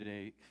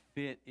today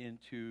fit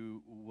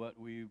into what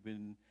we've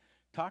been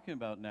talking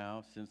about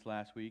now since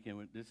last week,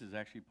 and this is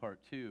actually part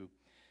two.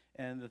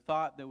 And the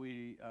thought that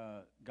we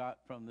got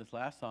from this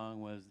last song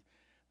was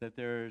that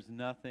there's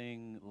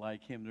nothing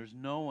like him. There's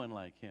no one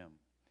like him.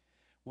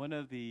 One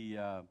of the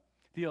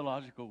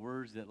theological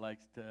words that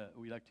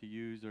we like to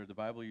use, or the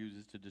Bible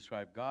uses to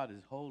describe God,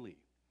 is holy.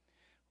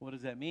 What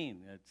does that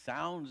mean? It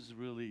sounds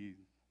really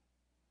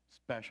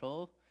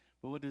special,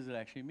 but what does it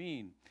actually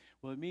mean?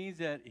 Well, it means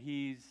that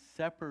he's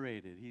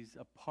separated, he's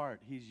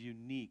apart, he's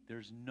unique.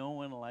 There's no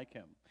one like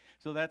him.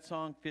 So that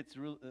song fits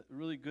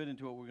really good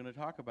into what we're going to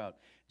talk about.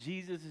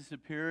 Jesus is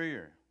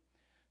superior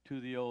to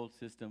the old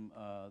system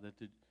that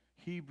the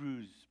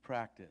Hebrews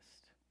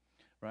practiced,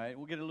 right?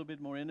 We'll get a little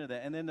bit more into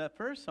that. And then the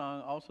first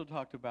song also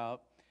talked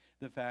about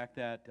the fact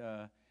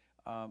that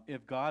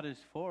if God is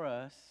for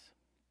us,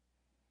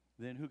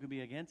 then who can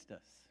be against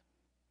us,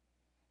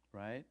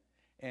 right?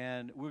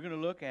 And we're going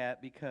to look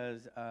at,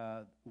 because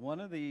one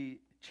of the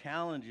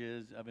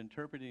challenges of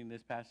interpreting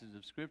this passage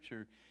of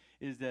Scripture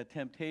is the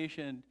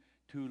temptation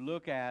to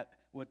look at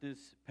what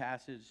this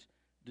passage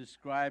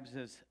describes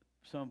as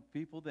some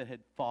people that had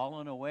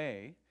fallen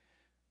away.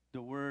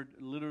 The word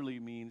literally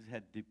means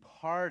had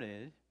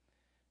departed.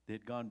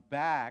 They'd gone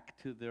back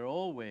to their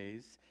old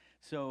ways.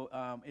 So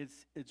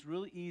it's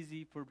really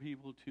easy for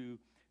people to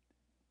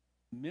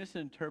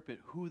misinterpret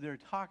who they're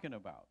talking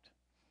about.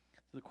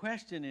 The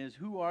question is,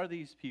 who are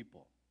these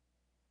people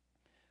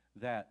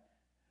that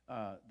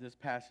this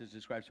passage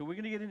describes? So we're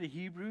going to get into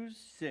Hebrews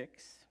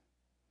 6.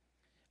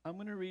 I'm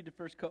going to read the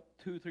first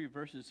 2-3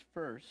 verses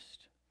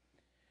first,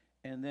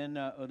 and then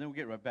we'll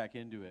get right back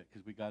into it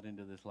because we got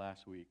into this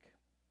last week.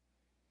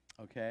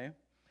 Okay?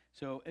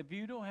 So if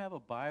you don't have a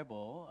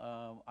Bible,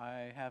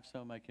 I have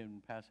some I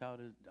can pass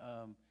out.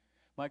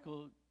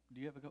 Michael,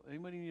 do you have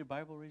anybody need a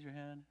Bible? Raise your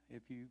hand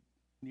if you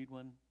need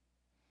one.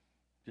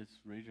 Just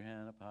raise your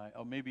hand up high.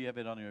 Oh, maybe you have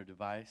it on your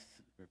device,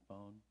 your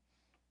phone.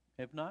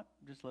 If not,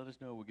 just let us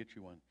know. We'll get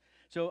you one.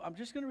 So I'm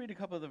just going to read a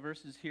couple of the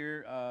verses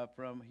here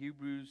from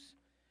Hebrews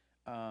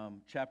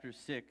chapter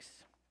 6.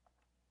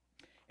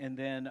 And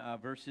then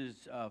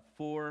verses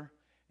 4,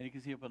 and you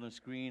can see up on the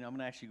screen. I'm going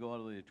to actually go all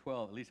the way to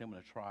 12. At least I'm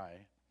going to try.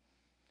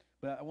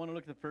 But I want to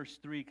look at the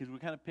first 3 because we're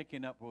kind of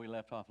picking up where we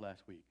left off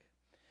last week.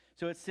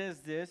 So it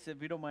says this,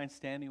 if you don't mind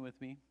standing with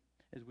me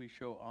as we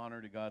show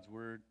honor to God's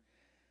word.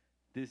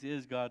 This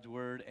is God's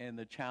word, and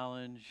the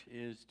challenge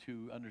is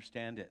to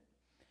understand it,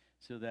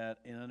 so that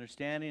in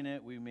understanding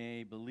it, we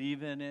may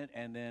believe in it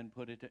and then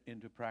put it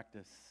into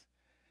practice.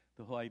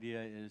 The whole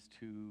idea is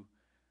to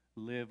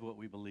live what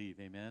we believe,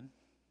 amen?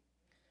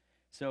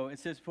 So it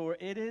says, for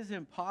it is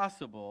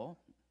impossible,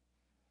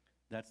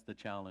 that's the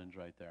challenge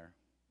right there.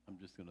 I'm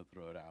just going to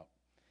throw it out.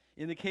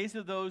 In the case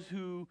of those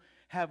who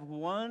have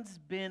once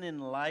been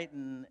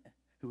enlightened,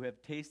 who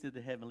have tasted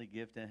the heavenly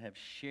gift and have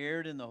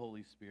shared in the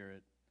Holy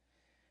Spirit,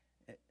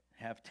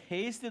 have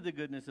tasted the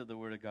goodness of the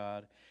Word of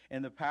God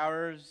and the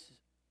powers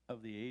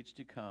of the age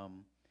to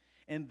come,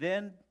 and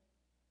then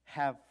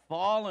have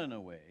fallen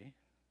away,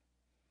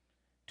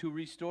 to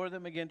restore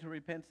them again to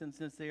repentance,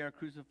 since they are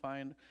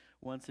crucifying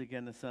once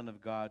again the Son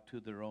of God to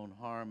their own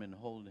harm and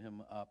hold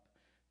him up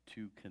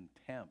to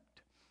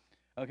contempt.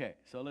 Okay,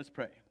 so let's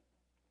pray.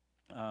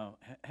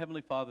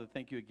 Heavenly Father,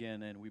 thank you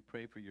again, and we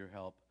pray for your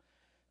help,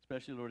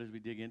 especially, Lord, as we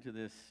dig into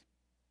this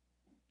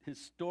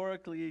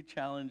historically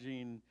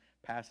challenging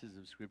passage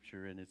of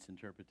Scripture and its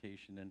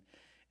interpretation.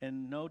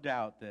 And no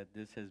doubt that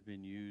this has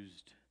been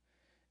used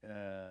in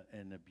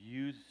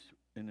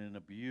an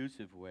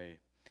abusive way.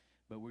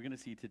 But we're going to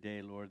see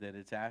today, Lord, that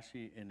it's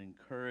actually an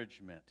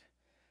encouragement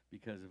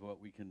because of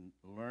what we can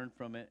learn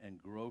from it and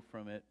grow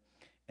from it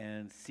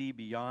and see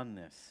beyond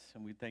this.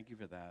 And we thank you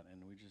for that.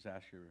 And we just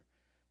ask your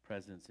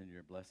presence and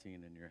your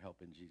blessing and your help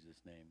in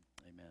Jesus' name.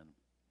 Amen.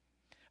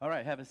 All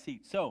right, have a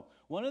seat. So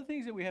one of the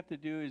things that we have to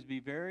do is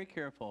be very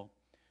careful.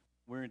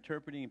 We're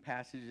interpreting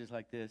passages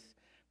like this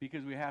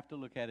because we have to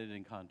look at it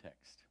in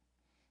context.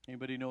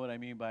 Anybody know what I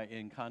mean by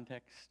in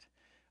context?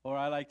 Or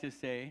I like to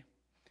say,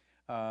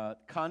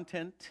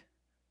 content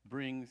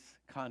brings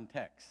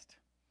context.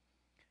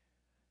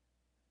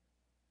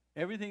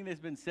 Everything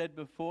that's been said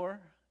before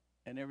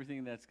and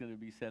everything that's going to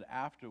be said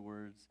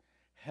afterwards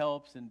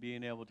helps in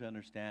being able to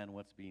understand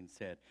what's being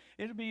said.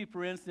 It'll be,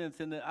 for instance,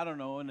 in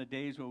the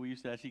days when we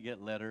used to actually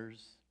get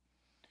letters,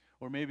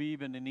 or maybe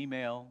even an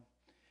email.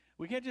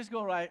 We can't just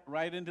go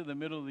right into the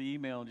middle of the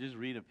email and just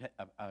read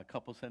a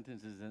couple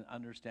sentences and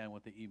understand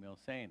what the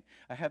email's saying.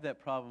 I have that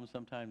problem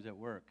sometimes at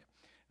work.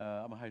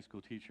 I'm a high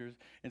school teacher,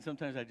 and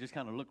sometimes I just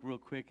kind of look real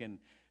quick and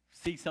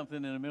see something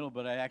in the middle,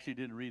 but I actually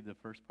didn't read the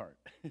first part.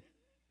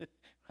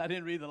 I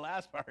didn't read the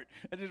last part.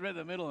 I just read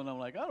the middle, and I'm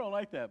like, I don't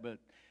like that. But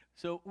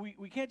so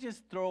we can't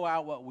just throw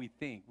out what we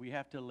think. We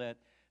have to let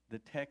the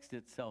text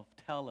itself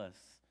tell us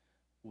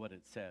what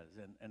it says,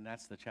 and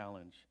that's the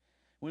challenge.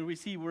 When we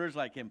see words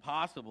like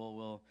impossible,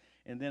 well,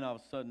 and then all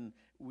of a sudden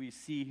we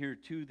see here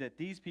too that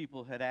these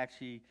people had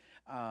actually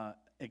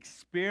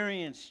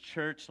experienced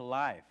church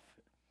life.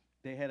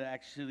 They had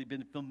actually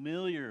been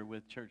familiar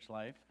with church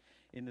life,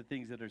 in the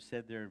things that are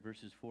said there in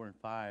verses 4 and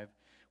 5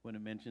 when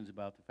it mentions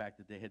about the fact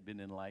that they had been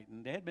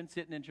enlightened. They had been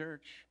sitting in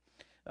church.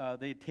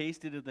 They had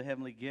tasted of the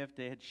heavenly gift.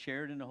 They had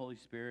shared in the Holy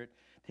Spirit,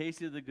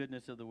 tasted the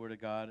goodness of the Word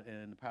of God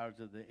and the powers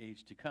of the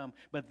age to come.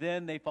 But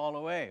then they fall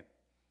away.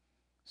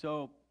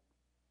 So,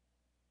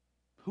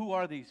 who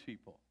are these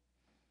people?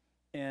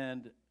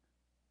 And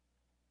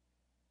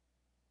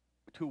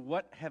to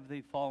what have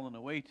they fallen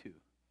away to?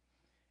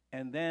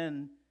 And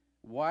then,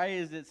 why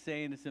is it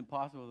saying it's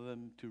impossible for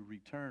them to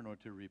return or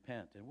to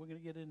repent? And we're going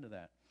to get into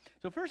that.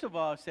 So first of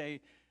all,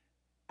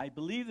 I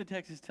believe the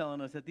text is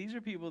telling us that these are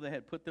people that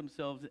had put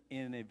themselves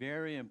in a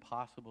very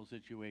impossible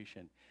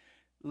situation.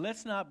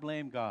 Let's not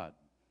blame God,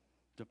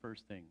 the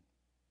first thing.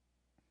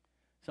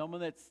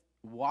 Someone that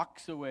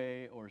walks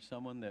away or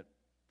someone that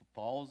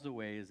falls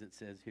away, as it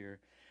says here,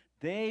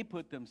 they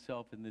put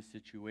themselves in this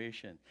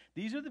situation.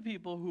 These are the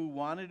people who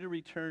wanted to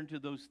return to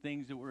those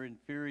things that were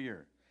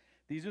inferior.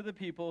 These are the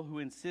people who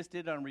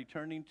insisted on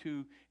returning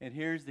to, and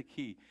here's the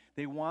key,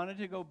 they wanted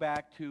to go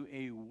back to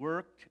a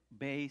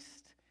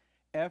work-based,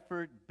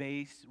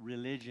 effort-based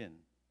religion.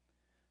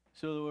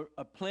 So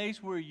a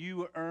place where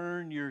you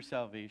earn your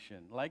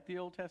salvation, like the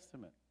Old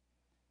Testament.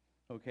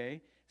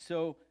 Okay?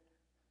 So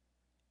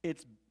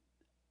it's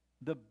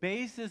the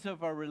basis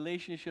of our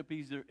relationship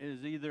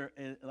is either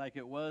like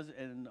it was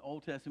in the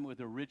Old Testament with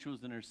their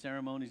rituals and their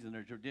ceremonies and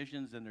their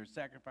traditions and their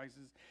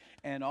sacrifices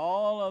and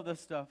all of the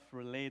stuff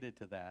related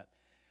to that.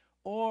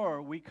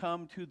 Or we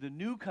come to the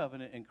new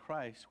covenant in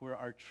Christ where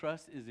our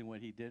trust is in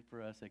what he did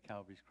for us at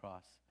Calvary's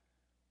cross,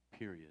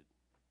 period.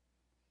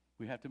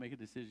 We have to make a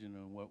decision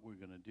on what we're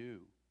going to do.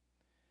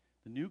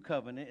 The new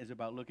covenant is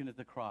about looking at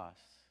the cross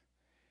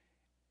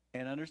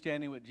and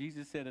understanding what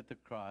Jesus said at the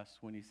cross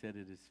when he said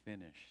it is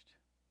finished.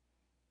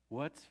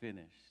 What's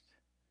finished?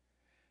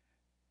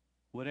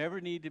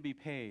 Whatever need to be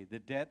paid, the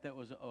debt that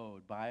was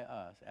owed by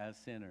us as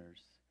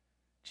sinners,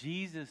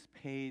 Jesus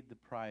paid the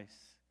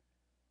price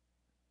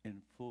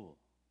in full.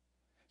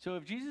 So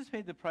if Jesus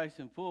paid the price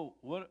in full,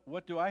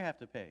 what do I have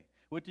to pay?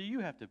 What do you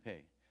have to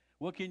pay?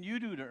 What can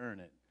you do to earn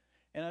it?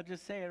 And I'll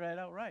just say it right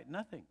outright,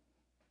 nothing.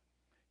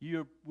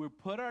 We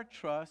put our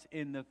trust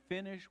in the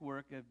finished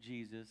work of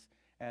Jesus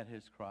at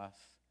his cross.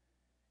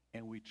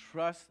 And we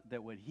trust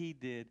that what he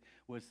did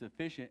was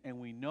sufficient.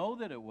 And we know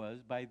that it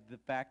was by the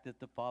fact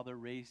that the Father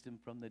raised him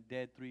from the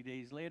dead 3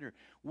 days later.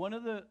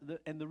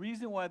 And the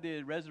reason why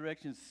the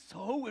resurrection is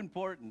so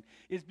important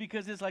is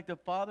because it's like the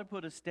Father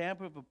put a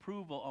stamp of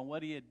approval on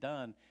what he had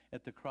done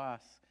at the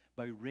cross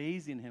by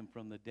raising him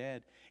from the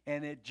dead.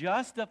 And it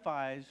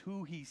justifies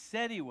who he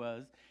said he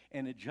was,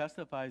 and it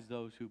justifies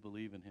those who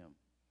believe in him.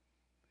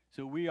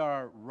 So we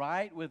are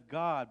right with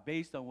God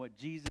based on what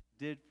Jesus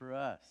did for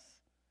us.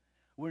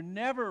 We're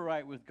never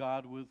right with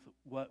God with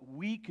what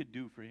we could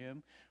do for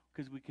him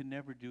because we can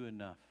never do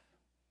enough.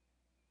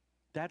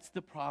 That's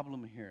the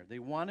problem here. They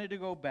wanted to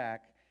go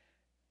back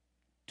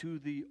to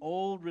the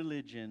old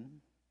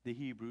religion, the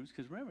Hebrews,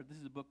 because remember, this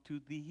is a book to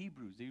the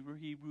Hebrews. These were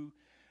Hebrew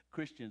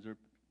Christians or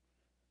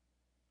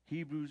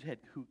Hebrews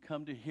who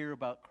come to hear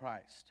about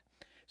Christ.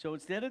 So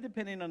instead of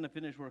depending on the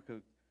finished work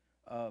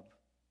of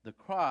the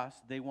cross,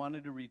 they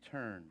wanted to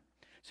return.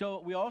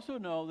 So we also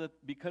know that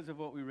because of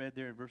what we read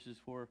there in verses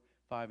 4,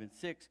 5, and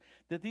 6,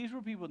 that these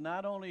were people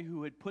not only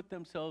who had put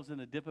themselves in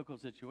a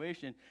difficult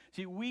situation.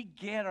 See, we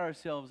get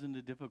ourselves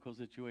into difficult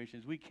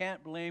situations. We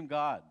can't blame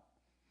God.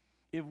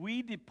 If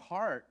we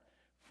depart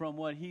from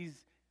what he's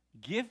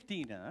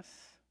gifting us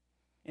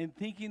and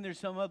thinking there's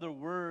some other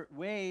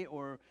way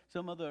or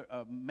some other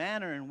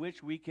manner in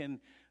which we can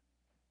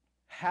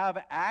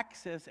have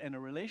access and a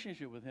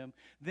relationship with him,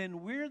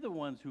 then we're the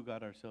ones who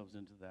got ourselves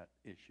into that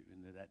issue,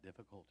 into that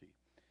difficulty.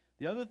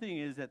 The other thing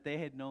is that they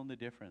had known the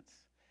difference.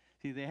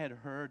 See, they had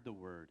heard the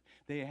word.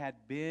 They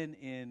had been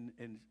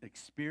in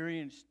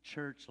experienced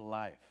church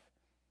life,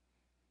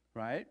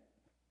 right?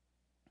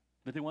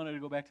 But they wanted to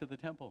go back to the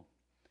temple.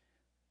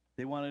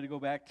 They wanted to go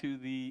back to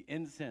the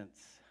incense.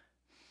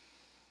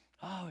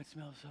 Oh, it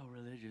smells so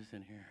religious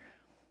in here.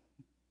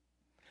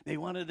 They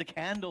wanted the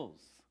candles.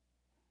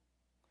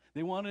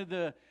 They wanted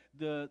to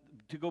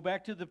go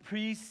back to the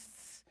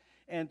priests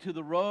and to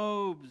the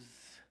robes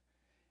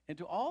and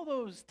to all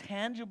those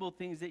tangible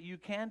things that you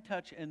can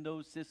touch in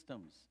those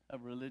systems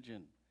of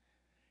religion,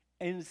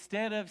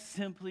 instead of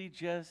simply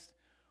just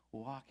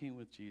walking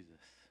with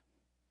Jesus.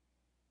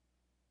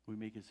 We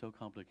make it so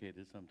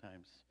complicated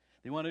sometimes.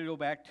 They wanted to go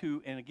back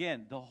to, and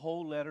again, the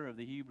whole letter of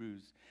the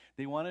Hebrews,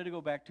 they wanted to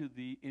go back to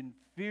the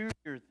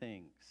inferior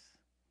things,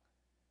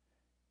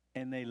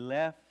 and they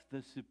left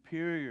the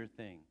superior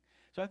thing.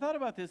 So I thought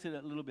about this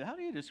a little bit. How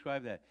do you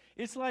describe that?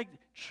 It's like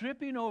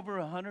tripping over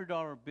a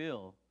 $100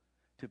 bill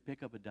to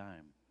pick up a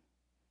dime.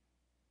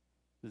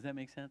 Does that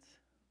make sense?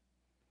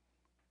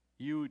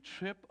 You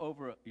trip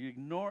over the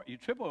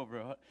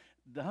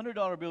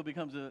 $100 bill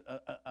becomes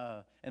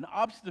an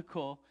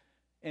obstacle,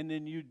 and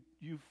then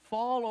you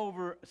fall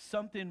over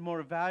something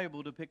more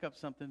valuable to pick up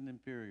something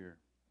inferior.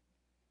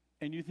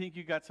 And you think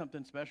you got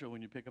something special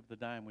when you pick up the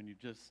dime when you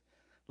just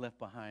left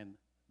behind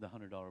the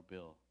 $100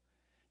 bill.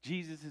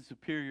 Jesus is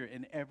superior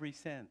in every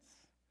sense.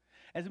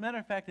 As a matter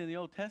of fact, in the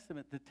Old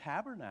Testament, the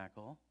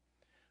tabernacle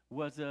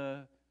was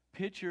a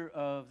picture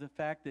of the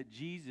fact that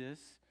Jesus,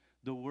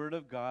 the Word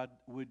of God,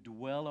 would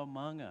dwell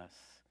among us.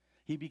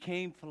 He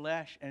became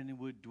flesh and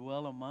would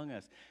dwell among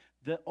us.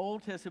 The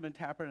Old Testament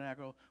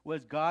tabernacle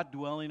was God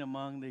dwelling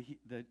among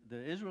the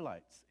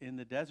Israelites in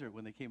the desert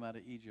when they came out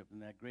of Egypt in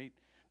that great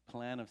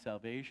plan of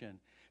salvation.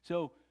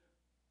 So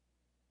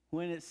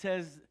when it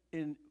says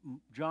in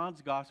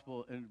John's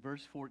Gospel in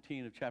verse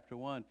 14 of chapter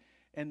 1,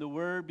 and the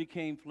Word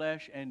became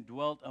flesh and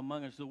dwelt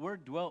among us. The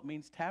word dwelt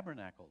means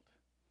tabernacled.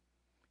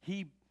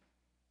 He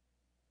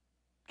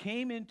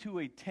came into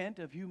a tent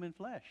of human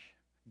flesh,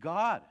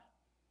 God.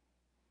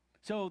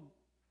 So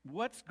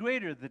what's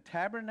greater, the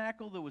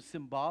tabernacle that was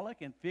symbolic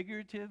and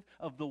figurative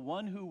of the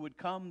one who would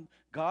come,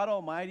 God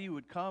Almighty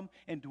would come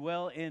and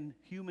dwell in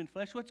human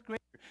flesh? What's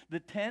greater, the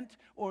tent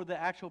or the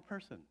actual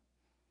person?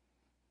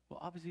 Well,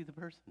 obviously the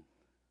person.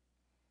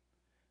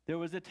 There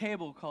was a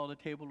table called a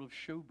table of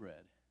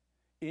showbread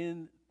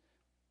in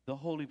the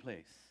holy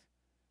place.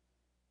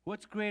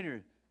 What's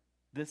greater,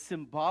 the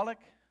symbolic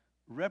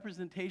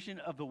representation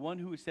of the one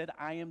who said,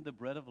 I am the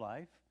bread of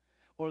life,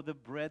 or the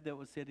bread that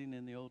was sitting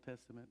in the Old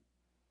Testament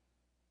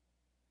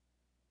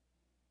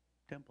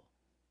temple?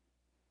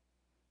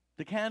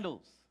 The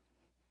candles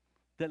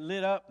that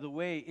lit up the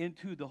way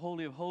into the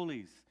Holy of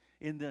Holies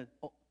in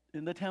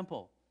the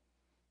temple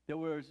that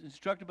were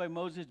instructed by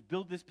Moses,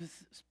 build this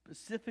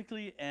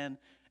specifically and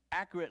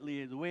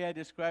accurately the way I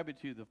describe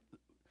it to you.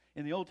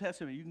 In the Old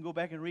Testament, you can go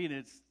back and read it.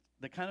 It's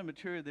the kind of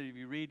material that if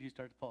you read, you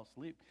start to fall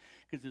asleep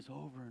because it's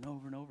over and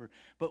over and over.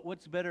 But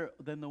what's better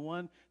than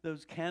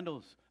those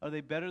candles? Are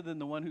they better than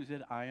the one who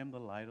said, I am the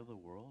light of the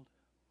world?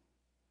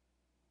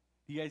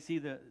 You guys see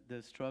the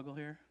struggle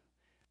here?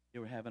 They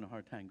were having a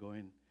hard time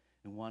going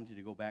and wanting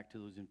to go back to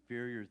those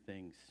inferior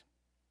things.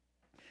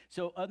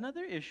 So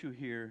another issue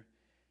here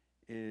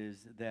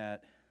is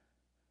that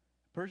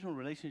personal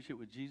relationship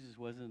with Jesus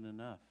wasn't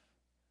enough.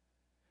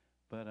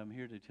 But I'm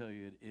here to tell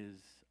you it is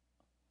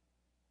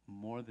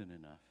more than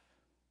enough.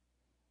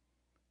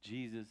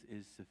 Jesus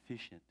is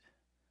sufficient.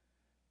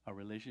 Our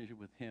relationship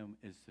with him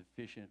is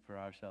sufficient for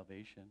our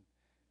salvation.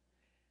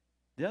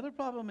 The other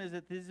problem is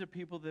that these are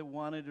people that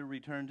wanted to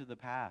return to the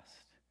past.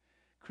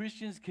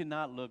 Christians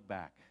cannot look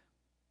back.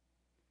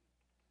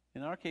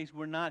 In our case,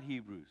 we're not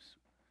Hebrews.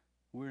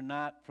 We're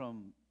not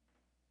from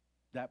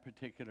that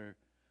particular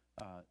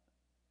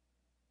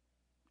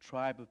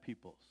tribe of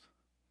peoples.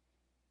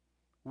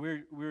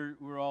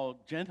 We're all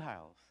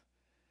Gentiles,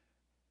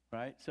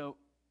 right? So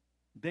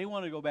they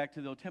want to go back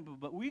to the old temple,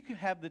 but we could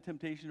have the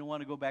temptation to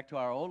want to go back to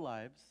our old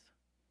lives,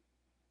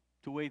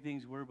 to the way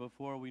things were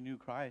before we knew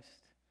Christ.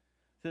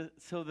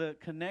 So the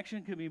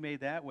connection can be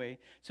made that way.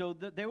 So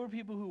there were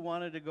people who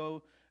wanted to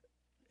go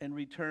and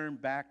return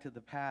back to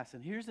the past.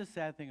 And here's the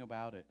sad thing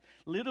about it.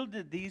 Little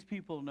did these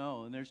people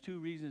know, and there's two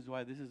reasons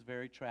why this is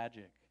very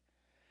tragic.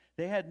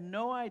 They had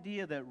no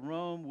idea that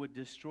Rome would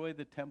destroy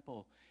the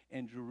temple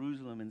in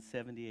Jerusalem in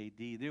 70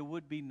 AD. There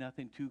would be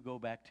nothing to go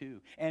back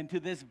to. And to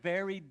this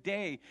very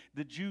day,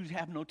 the Jews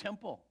have no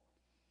temple.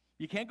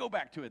 You can't go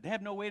back to it. They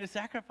have no way to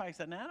sacrifice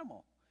an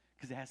animal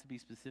because it has to be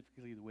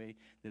specifically the way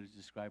that is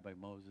described by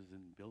Moses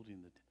in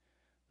building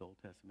the Old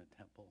Testament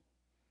temple.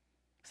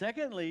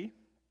 Secondly,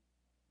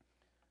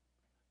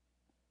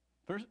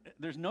 first,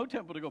 there's no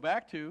temple to go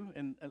back to,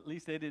 and at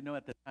least they didn't know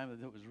at the time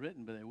that it was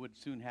written, but it would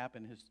soon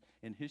happen.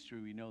 In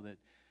history, we know that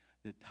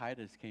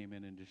Titus came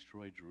in and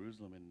destroyed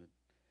Jerusalem and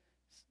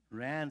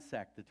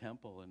ransacked the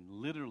temple and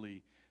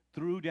literally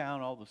threw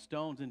down all the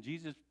stones. And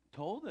Jesus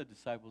told the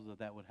disciples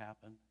that would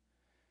happen.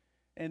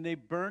 And they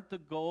burnt the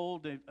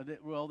gold. They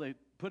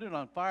put it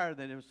on fire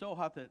that it was so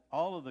hot that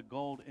all of the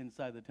gold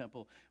inside the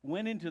temple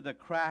went into the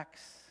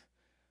cracks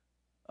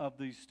of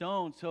these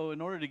stones. So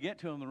in order to get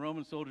to them, the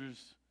Roman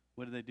soldiers,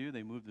 what do?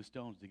 They moved the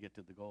stones to get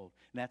to the gold.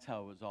 And that's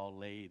how it was all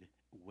laid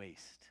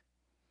waste.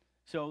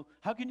 So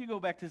how can you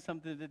go back to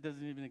something that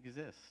doesn't even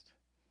exist?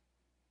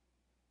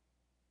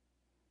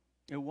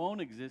 It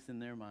won't exist in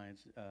their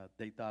minds.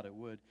 They thought it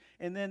would.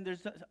 And then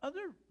there's this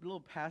other little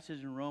passage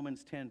in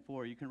Romans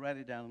 10:4. You can write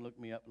it down and look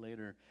me up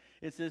later.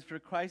 It says, for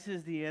Christ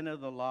is the end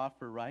of the law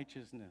for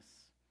righteousness.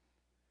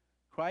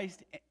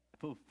 Christ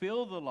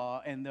fulfilled the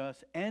law and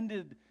thus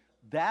ended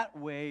that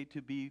way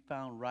to be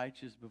found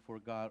righteous before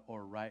God,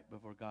 or right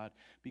before God.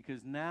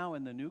 Because now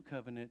in the new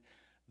covenant,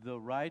 the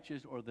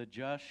righteous or the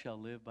just shall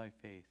live by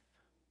faith.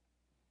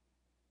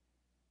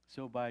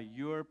 So by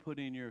your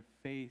putting your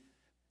faith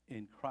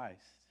in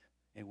Christ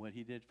and what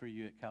he did for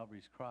you at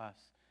Calvary's cross,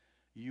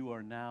 you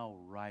are now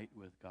right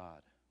with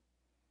God.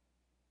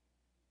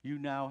 You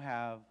now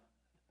have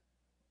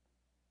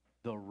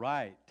the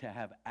right to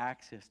have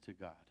access to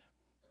God.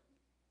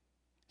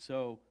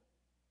 So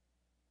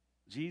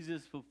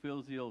Jesus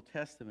fulfills the Old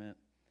Testament,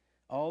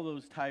 all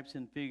those types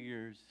and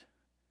figures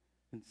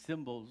and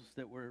symbols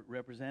that were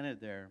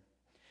represented there.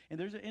 And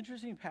there's an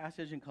interesting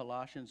passage in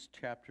Colossians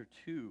chapter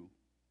 2.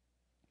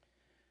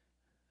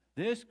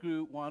 This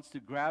group wants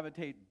to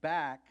gravitate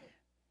back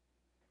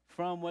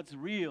from what's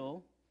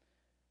real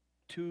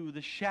to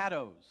the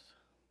shadows,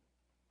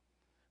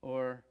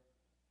 or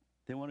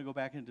They want to go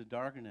back into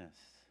darkness.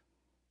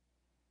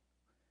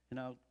 And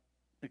I'll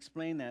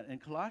explain that. In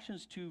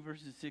Colossians 2,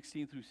 verses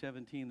 16 through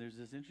 17, there's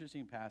this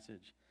interesting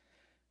passage.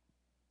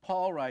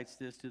 Paul writes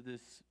this to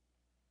this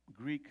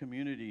Greek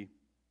community.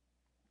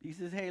 He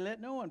says, hey,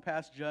 let no one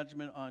pass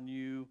judgment on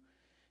you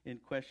in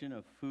question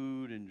of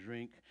food and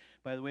drink.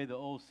 By the way, the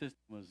old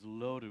system was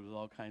loaded with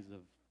all kinds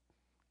of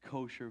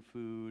kosher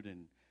food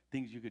and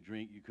things you could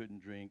drink, you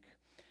couldn't drink.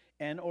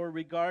 And or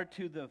regard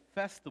to the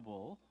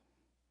festival.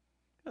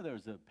 There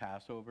was the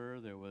Passover,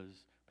 there was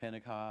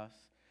Pentecost,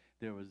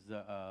 there was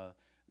the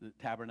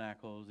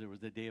Tabernacles, there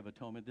was the Day of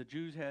Atonement. The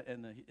Jews had,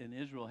 in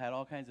Israel had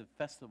all kinds of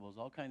festivals,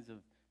 all kinds of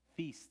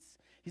feasts.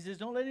 He says,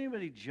 don't let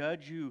anybody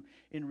judge you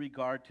in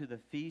regard to the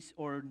feasts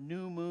or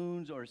new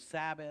moons or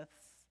Sabbaths.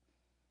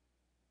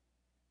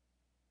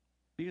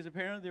 Because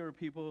apparently there were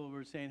people who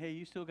were saying, hey,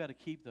 you still got to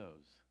keep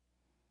those.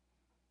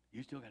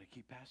 You still got to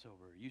keep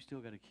Passover. You still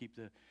got to keep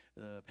the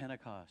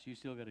Pentecost. You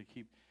still got to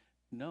keep...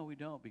 No, we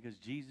don't, because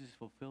Jesus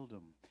fulfilled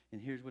them.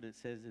 And here's what it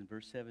says in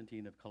verse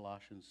 17 of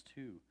Colossians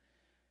 2.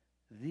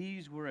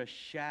 These were a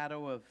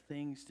shadow of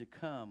things to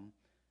come,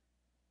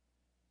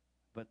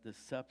 but the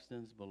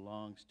substance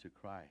belongs to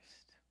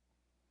Christ.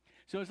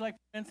 So it's like,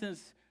 for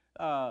instance,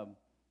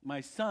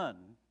 my son,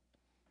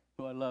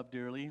 who I love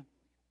dearly,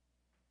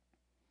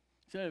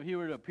 said if he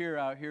were to appear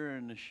out here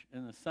in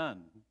the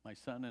sun, my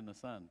son in the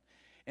sun,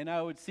 and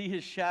I would see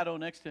his shadow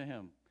next to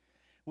him,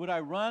 would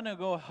I run and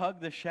go hug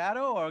the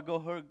shadow or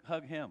go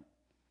hug him?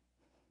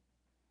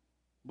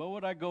 What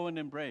would I go and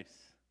embrace?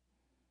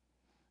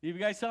 If you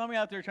guys saw me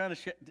out there trying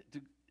to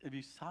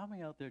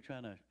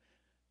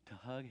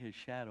hug his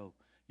shadow,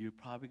 you're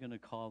probably going to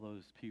call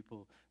those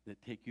people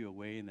that take you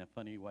away in that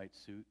funny white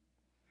suit.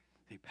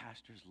 The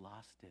pastor's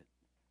lost it.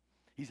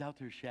 He's out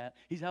there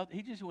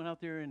he just went out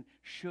there and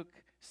shook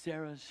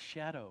Sarah's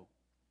shadow.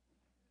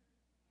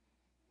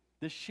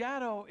 The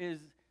shadow is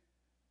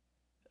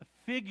a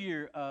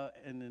figure,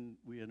 and then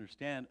we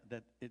understand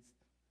that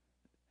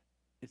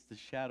it's the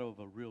shadow of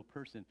a real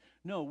person.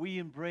 No, we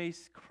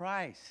embrace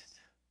Christ.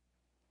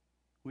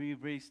 We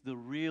embrace the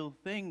real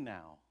thing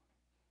now.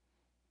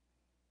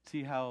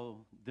 See how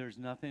there's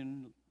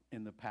nothing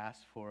in the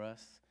past for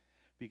us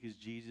because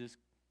Jesus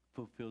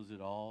fulfills it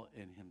all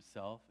in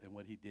himself and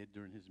what he did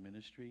during his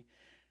ministry.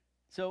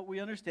 So we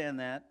understand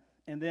that.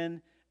 And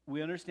then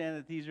we understand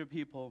that these are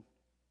people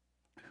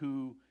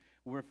who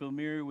were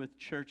familiar with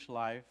church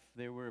life.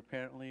 They were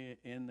apparently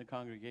in the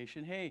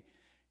congregation. Hey,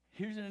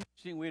 here's an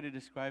interesting way to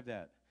describe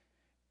that.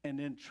 And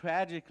then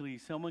tragically,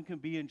 someone can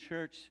be in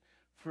church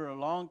for a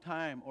long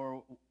time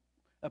or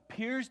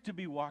appears to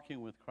be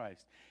walking with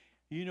Christ.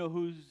 You know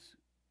who's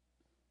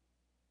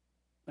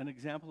an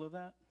example of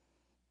that?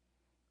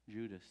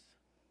 Judas.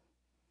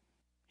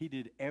 He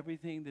did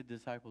everything the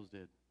disciples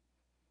did.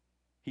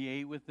 He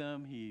ate with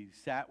them. He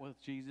sat with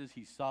Jesus.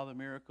 He saw the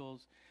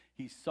miracles.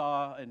 He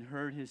saw and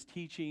heard his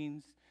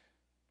teachings.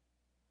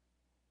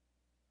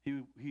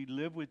 He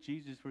lived with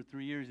Jesus for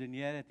 3 years, and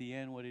yet at the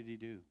end, what did he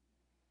do?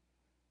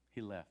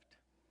 He left.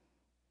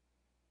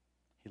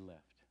 He left.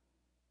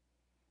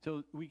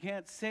 So we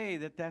can't say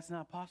that that's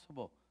not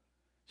possible.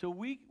 So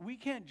we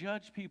can't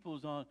judge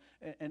people's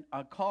and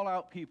call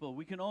out people.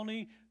 We can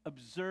only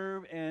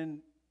observe and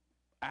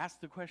ask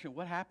the question,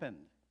 what happened?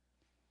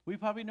 We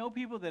probably know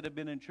people that have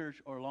been in church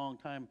for a long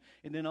time,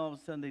 and then all of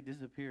a sudden they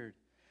disappeared.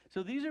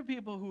 So these are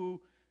people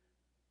who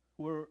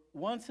were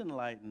once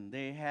enlightened.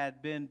 They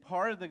had been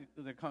part of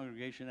the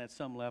congregation at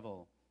some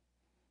level.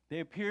 They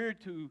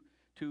appeared to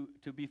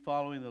be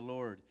following the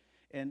Lord.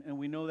 And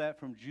we know that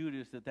from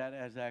Judas, that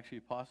is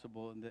actually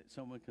possible and that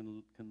someone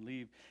can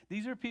leave.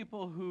 These are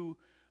people who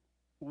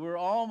were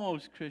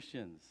almost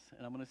Christians.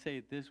 And I'm going to say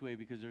it this way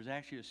because there's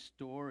actually a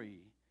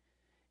story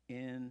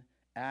in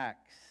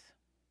Acts.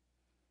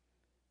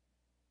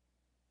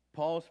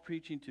 Paul's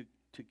preaching to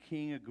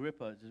King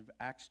Agrippa. It's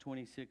Acts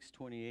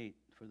 26:28,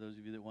 for those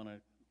of you that want to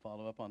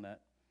follow up on that.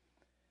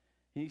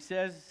 He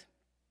says,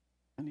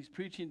 and he's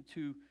preaching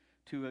to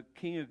a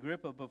King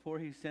Agrippa before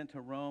he's sent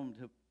to Rome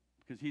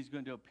because he's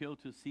going to appeal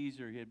to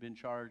Caesar. He had been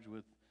charged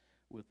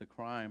with the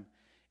crime.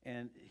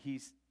 And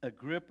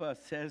Agrippa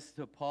says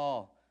to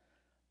Paul,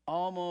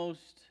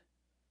 almost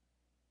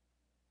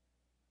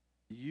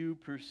you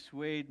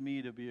persuade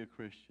me to be a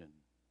Christian.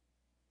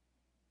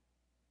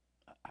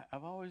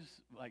 I've always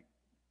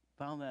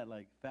found that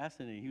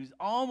fascinating. He was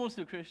almost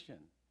a Christian.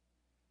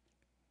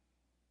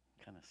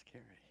 Kind of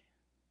scary.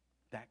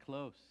 That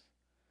close,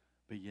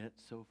 but yet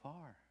so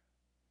far.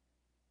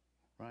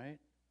 Right?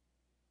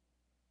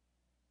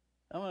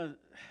 I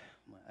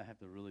have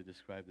to really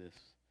describe this.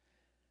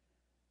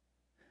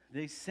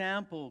 They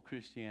sample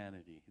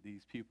Christianity,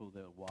 these people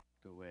that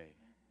walked away.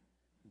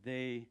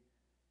 They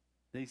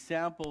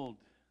sampled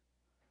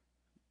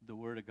the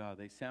Word of God.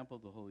 They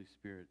sampled the Holy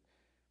Spirit.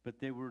 But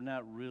they were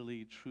not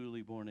really,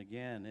 truly born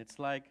again. It's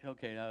like,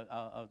 okay,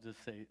 I'll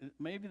just say,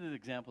 maybe the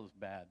example is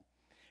bad.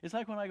 It's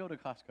like when I go to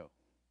Costco.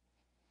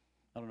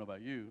 I don't know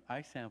about you.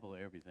 I sample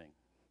everything.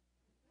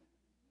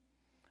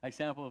 I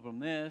sample from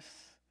this.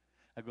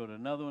 I go to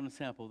another one and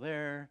sample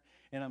there.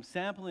 And I'm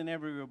sampling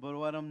everywhere, but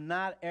what I'm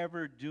not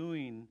ever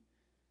doing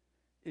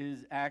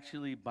is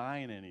actually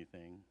buying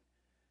anything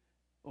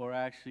or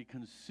actually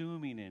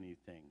consuming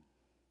anything.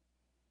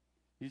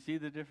 You see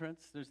the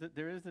difference?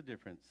 There is a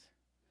difference.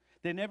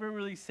 They never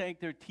really sank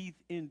their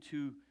teeth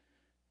into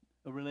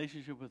a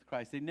relationship with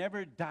Christ. They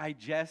never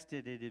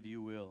digested it, if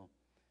you will,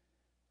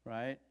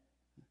 right?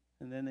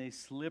 And then they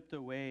slipped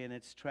away, and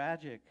it's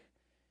tragic.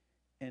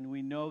 And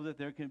we know that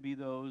there can be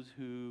those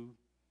who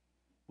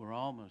were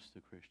almost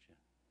a Christian.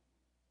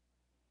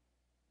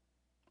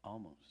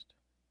 Almost.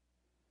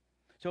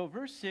 So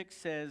verse 6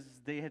 says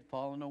they had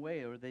fallen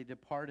away or they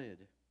departed.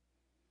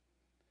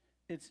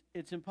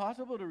 It's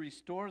impossible to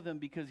restore them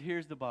because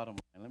here's the bottom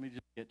line. Let me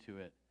just get to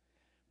it.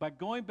 By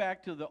going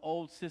back to the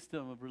old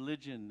system of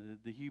religion,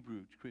 the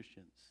Hebrew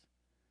Christians,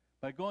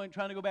 by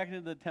trying to go back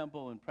into the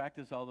temple and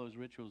practice all those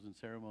rituals and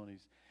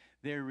ceremonies,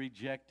 they're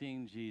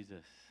rejecting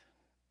Jesus.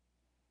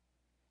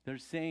 They're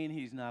saying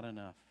he's not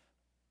enough.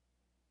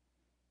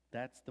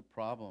 That's the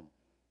problem.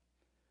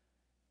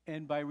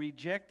 And by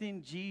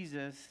rejecting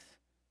Jesus,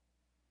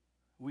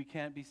 we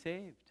can't be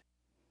saved.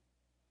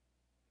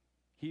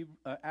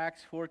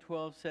 Acts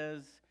 4:12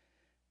 says,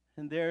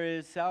 and there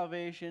is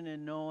salvation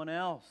in no one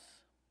else.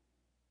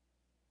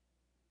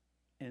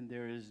 And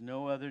there is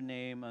no other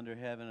name under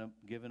heaven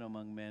given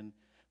among men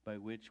by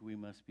which we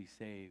must be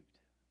saved.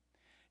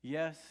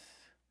 Yes,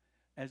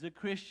 as a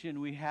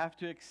Christian, we have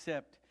to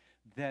accept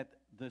that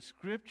the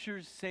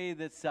Scriptures say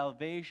that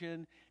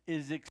salvation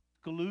is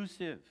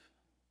exclusive.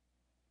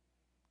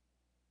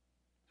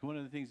 It's one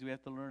of the things we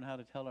have to learn how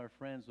to tell our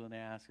friends when they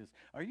ask us,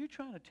 are you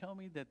trying to tell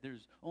me that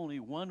there's only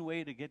one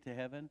way to get to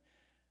heaven?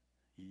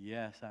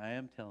 Yes, I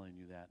am telling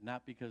you that.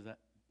 Not because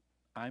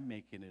I'm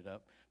making it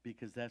up,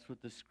 because that's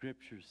what the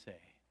Scriptures say.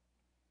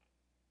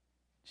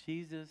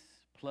 Jesus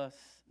plus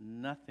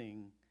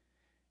nothing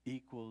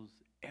equals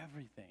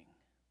everything.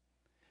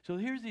 So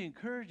here's the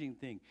encouraging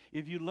thing.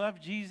 If you love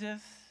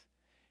Jesus,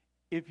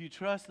 if you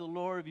trust the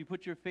Lord, if you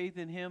put your faith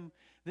in him,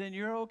 then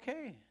you're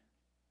okay.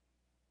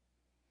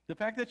 The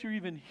fact that you're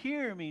even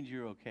here means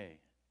you're okay.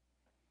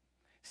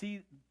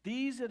 See,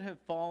 these that have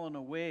fallen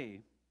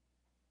away,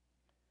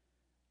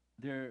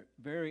 their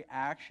very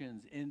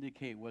actions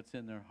indicate what's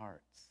in their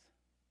hearts.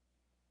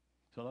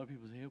 So a lot of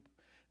people say,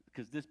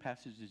 because this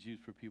passage is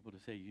used for people to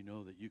say, you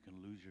know that you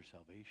can lose your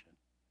salvation.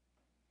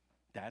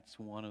 That's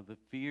one of the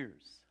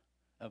fears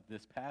of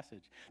this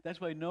passage. That's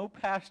why no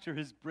pastor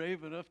is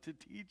brave enough to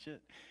teach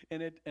it.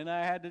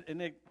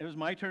 It was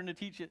my turn to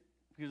teach it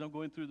because I'm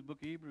going through the book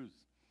of Hebrews.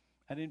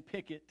 I didn't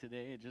pick it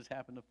today. It just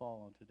happened to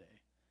fall on today.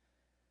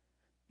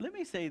 Let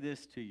me say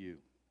this to you.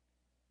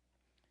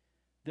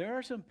 There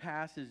are some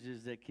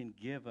passages that can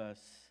give us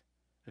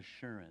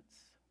assurance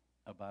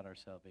about our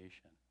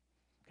salvation.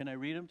 Can I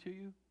read them to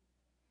you?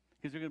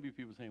 Because there are going to be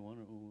people saying,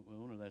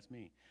 wonder that's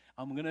me.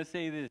 I'm going to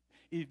say this.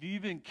 If you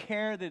even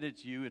care that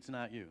it's you, it's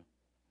not you.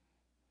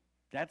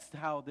 That's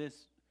how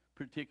this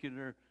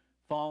particular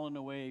fallen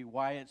away,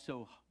 why it's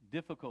so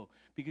difficult.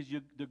 Because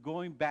they're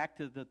going back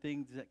to the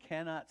things that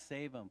cannot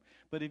save them.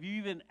 But if you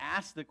even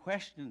ask the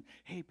question,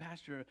 hey,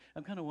 Pastor,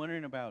 I'm kind of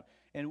wondering about,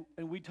 and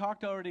we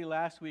talked already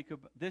last week,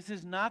 about, this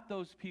is not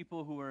those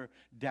people who are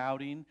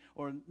doubting,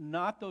 or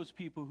not those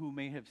people who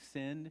may have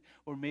sinned,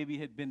 or maybe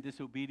had been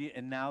disobedient,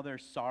 and now they're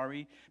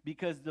sorry.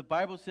 Because the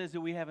Bible says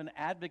that we have an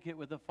advocate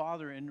with the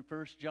Father in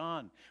 1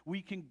 John.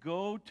 We can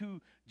go to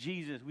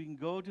Jesus, we can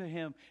go to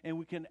him, and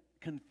we can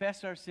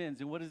confess our sins.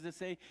 And what does it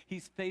say?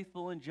 He's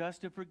faithful and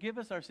just to forgive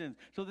us our sins.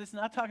 So this is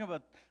not talking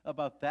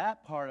about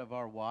that part of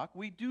our walk.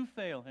 We do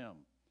fail him.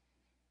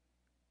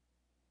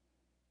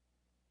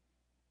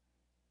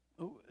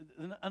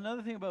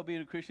 Another thing about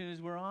being a Christian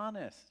is we're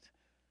honest.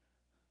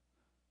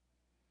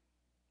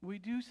 We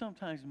do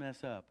sometimes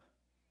mess up.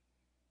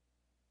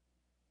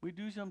 We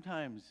do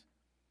sometimes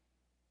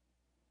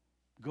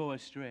go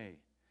astray.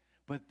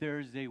 But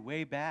there's a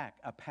way back,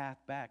 a path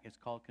back. It's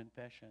called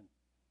confession.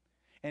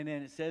 And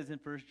then it says in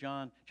 1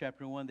 John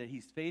chapter 1 that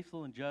he's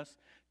faithful and just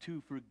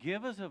to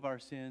forgive us of our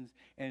sins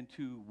and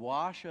to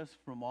wash us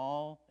from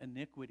all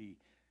iniquity.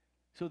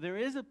 So there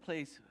is a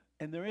place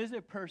and there is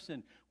a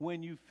person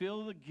when you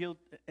feel the guilt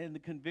and the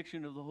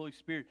conviction of the Holy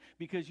Spirit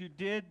because you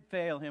did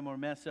fail him or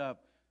mess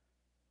up,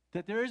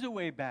 that there is a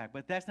way back,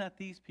 but that's not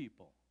these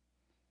people.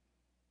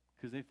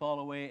 Because they fall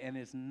away and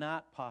it's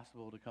not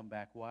possible to come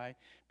back. Why?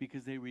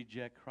 Because they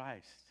reject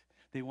Christ.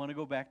 They want to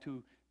go back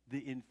to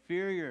the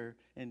inferior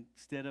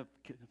instead of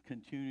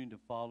continuing to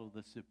follow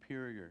the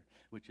superior,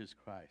 which is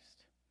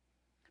Christ.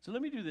 So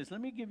let me do this.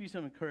 Let me give you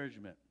some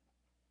encouragement.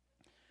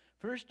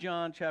 1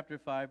 John chapter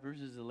 5,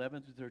 verses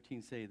 11 through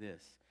 13 say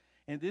this.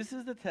 And this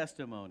is the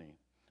testimony.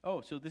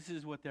 Oh, so this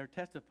is what they're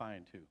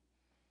testifying to.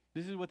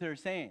 This is what they're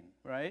saying,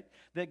 right?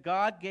 That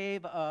God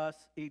gave us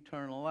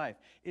eternal life.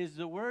 Is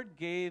the word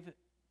gave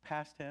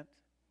past tense?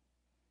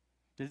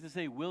 Does it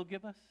say will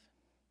give us?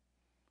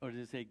 Or does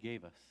it say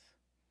gave us?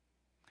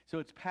 So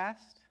it's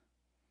past.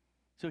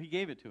 So he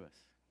gave it to us.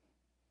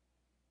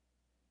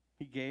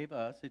 He gave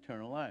us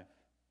eternal life.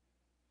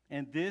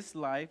 And this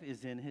life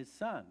is in his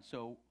Son.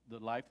 So the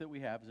life that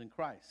we have is in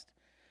Christ.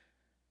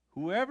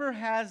 Whoever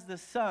has the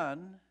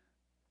Son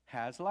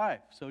has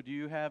life. So do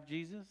you have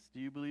Jesus? Do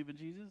you believe in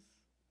Jesus?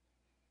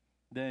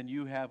 Then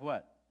you have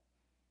what?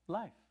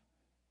 Life.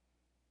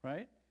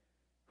 Right?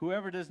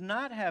 Whoever does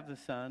not have the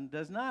Son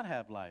does not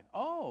have life.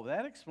 Oh,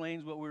 that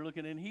explains what we're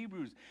looking at in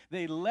Hebrews.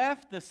 They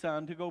left the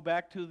Son to go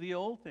back to the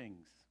old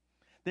things.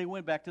 They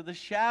went back to the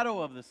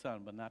shadow of the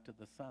Son, but not to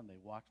the Son. They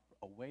walked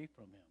away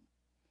from him.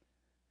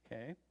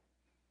 Okay?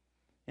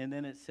 And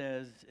then it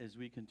says, as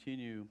we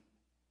continue,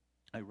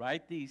 I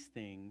write these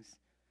things.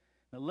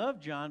 I love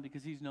John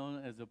because he's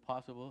known as the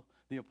apostle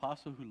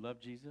who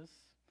loved Jesus.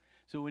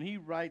 So when he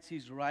writes,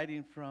 he's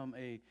writing from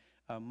a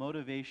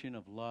motivation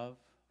of love,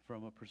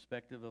 from a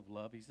perspective of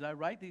love. He says, I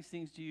write these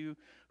things to you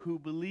who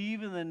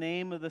believe in the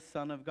name of the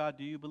Son of God.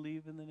 Do you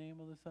believe in the name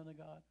of the Son of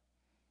God?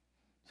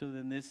 So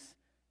then this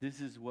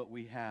is what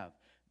we have.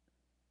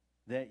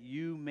 That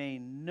you may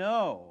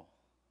know,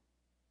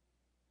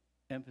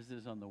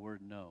 emphasis on the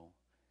word know,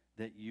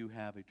 that you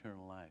have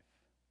eternal life.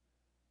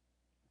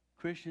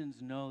 Christians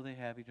know they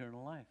have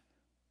eternal life.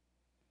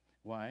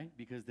 Why?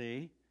 Because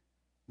they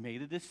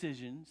made a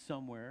decision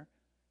somewhere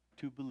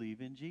to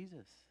believe in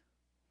Jesus.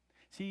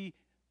 See,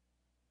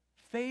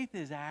 faith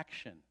is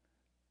action.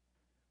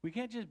 We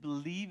can't just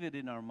believe it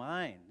in our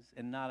minds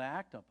and not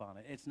act upon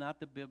it. It's not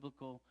the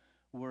biblical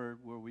word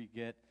where we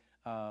get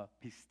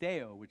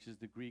pisteo, which is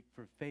the Greek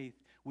for faith,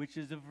 which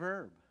is a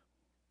verb.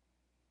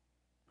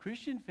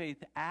 Christian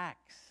faith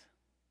acts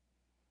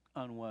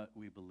on what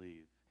we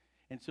believe.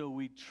 And so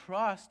we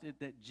trust it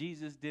that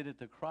Jesus did at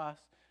the cross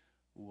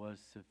was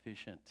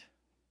sufficient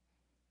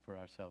for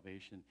our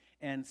salvation.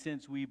 And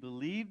since we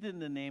believed in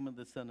the name of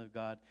the Son of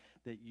God,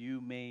 that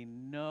you may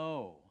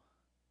know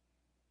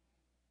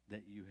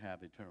that you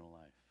have eternal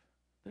life.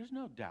 There's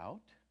no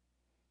doubt.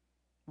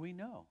 We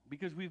know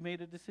because we've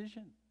made a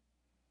decision.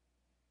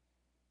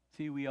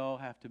 See, we all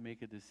have to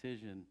make a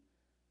decision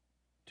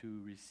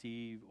to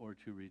receive or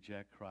to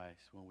reject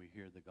Christ when we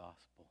hear the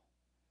gospel.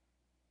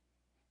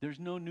 There's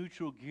no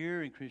neutral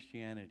gear in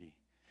Christianity.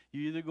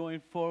 You're either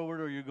going forward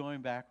or you're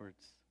going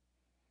backwards.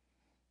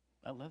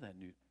 I love that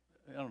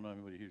I don't know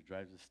anybody who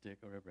drives a stick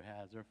or ever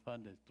has. They're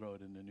fun to throw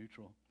it into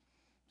neutral.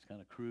 Just kind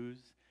of cruise.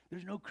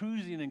 There's no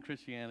cruising in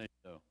Christianity,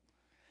 though.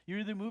 You're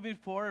either moving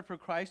forward for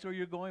Christ or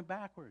you're going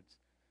backwards.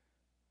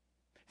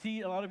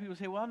 See, a lot of people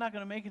say, well, I'm not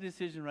going to make a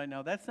decision right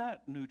now. That's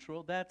not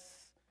neutral. That's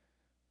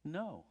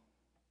no.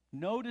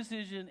 No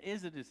decision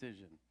is a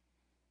decision.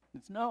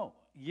 It's no.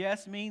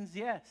 Yes means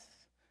yes.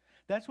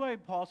 That's why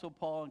Apostle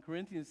Paul in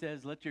Corinthians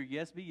says, let your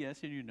yes be yes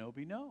and your no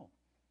be no.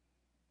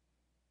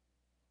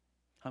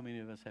 How many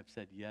of us have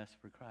said yes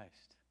for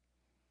Christ?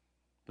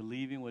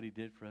 Believing what he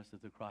did for us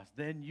at the cross.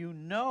 Then you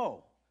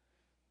know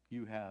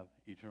you have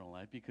eternal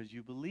life because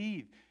you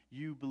believe.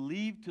 You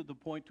believe to the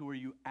point to where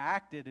you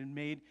acted and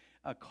made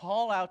a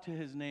call out to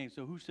his name.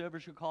 So whosoever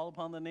shall call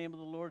upon the name of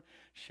the Lord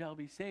shall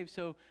be saved.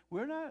 So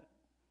we're not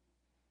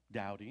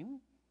doubting.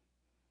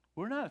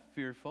 We're not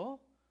fearful.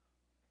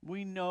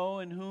 We know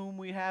in whom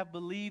we have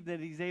believed that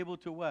he's able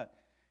to what?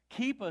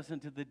 Keep us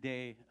unto the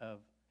day of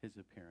his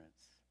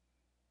appearance.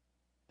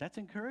 That's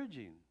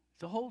encouraging.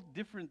 It's a whole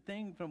different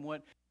thing from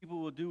what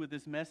people will do with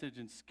this message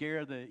and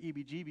scare the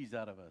EBGBs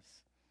out of us.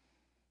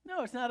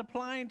 No, it's not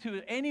applying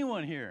to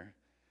anyone here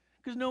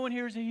because no one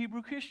here is a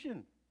Hebrew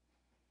Christian.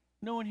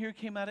 No one here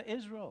came out of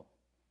Israel.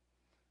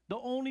 The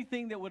only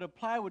thing that would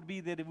apply would be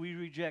that if we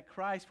reject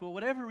Christ for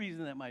whatever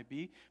reason that might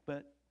be,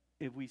 but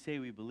if we say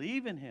we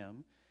believe in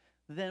him,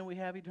 then we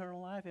have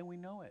eternal life and we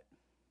know it.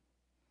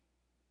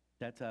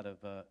 That's out of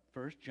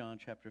 1 John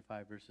chapter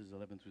 5, verses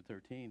 11 through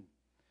 13.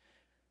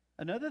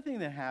 Another thing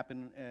that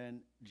happened,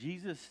 and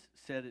Jesus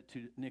said it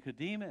to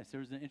Nicodemus. There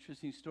was an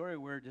interesting story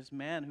where this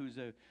man who's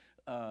a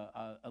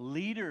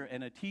leader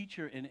and a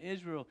teacher in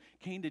Israel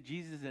came to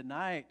Jesus at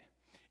night,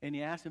 and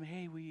he asked him,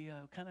 hey, we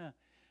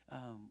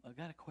I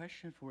got a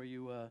question for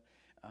you.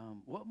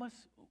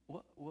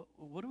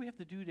 What do we have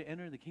to do to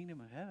enter the kingdom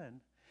of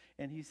heaven?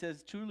 And he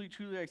says, truly,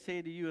 truly, I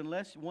say to you,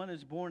 unless one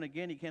is born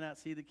again, he cannot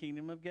see the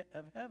kingdom of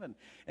heaven.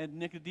 And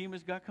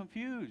Nicodemus got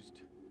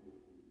confused.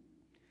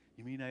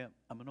 You mean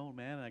I'm an old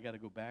man and I got to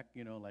go back,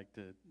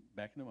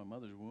 back into my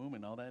mother's womb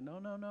and all that?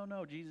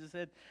 No. Jesus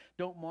said,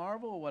 don't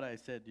marvel at what I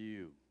said to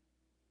you.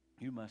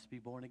 You must be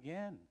born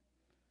again.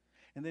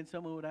 And then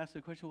someone would ask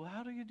the question, well,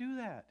 how do you do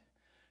that?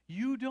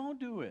 You don't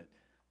do it.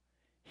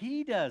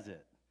 He does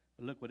it.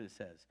 Look what it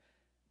says.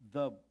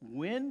 The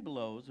wind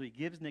blows. So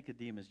Jesus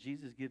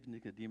gives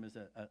Nicodemus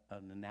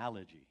an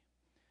analogy.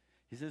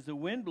 He says the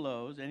wind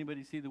blows.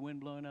 Anybody see the wind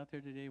blowing out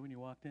there today when you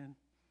walked in?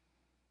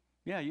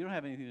 Yeah, you don't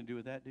have anything to do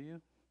with that, do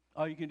you?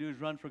 All you can do is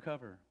run for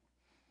cover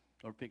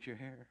or fix your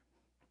hair.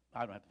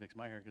 I don't have to fix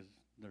my hair because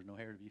there's no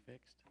hair to be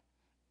fixed.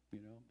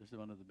 This is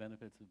one of the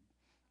benefits of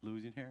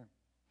losing hair.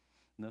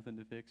 Nothing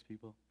to fix,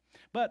 people.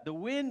 But the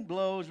wind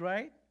blows,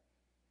 right?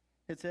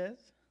 It says,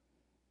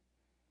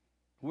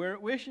 where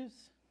it wishes.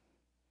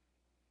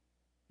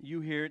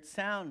 You hear its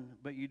sound,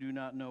 but you do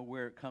not know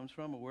where it comes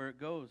from or where it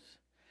goes.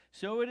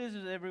 So it is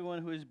with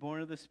everyone who is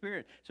born of the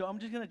Spirit. So I'm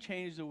just going to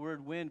change the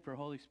word wind for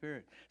Holy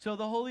Spirit. So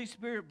the Holy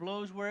Spirit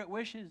blows where it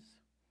wishes.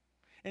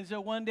 And so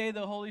one day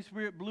the Holy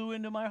Spirit blew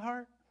into my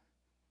heart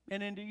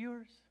and into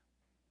yours.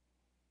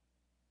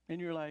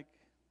 And you're like,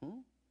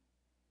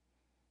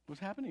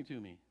 what's happening to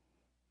me?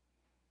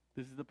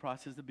 This is the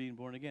process of being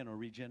born again, or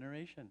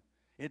regeneration.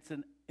 It's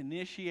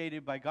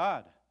initiated by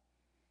God.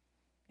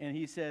 And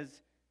he says,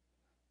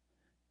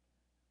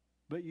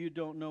 but you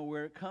don't know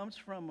where it comes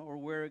from or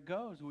where it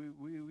goes.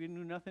 We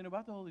knew nothing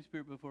about the Holy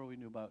Spirit before we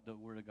knew about the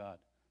Word of God.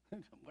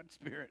 What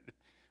Spirit?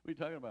 What are you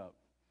talking about?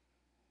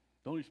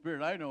 The only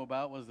Spirit I know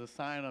about was the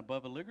sign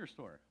above a liquor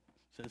store.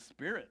 It says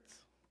spirits.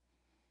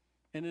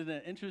 And isn't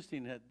it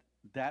interesting that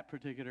that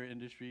particular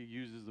industry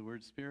uses the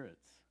word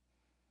spirits?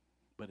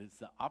 But it's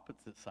the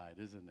opposite side,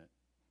 isn't it?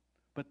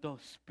 But the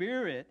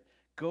Spirit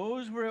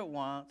goes where it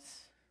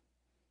wants,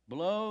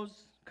 blows,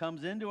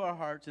 comes into our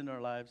hearts, into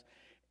our lives,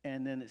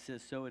 and then it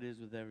says, so it is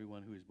with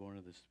everyone who is born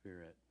of the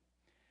Spirit.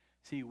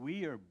 See,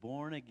 we are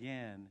born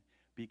again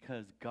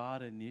because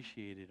God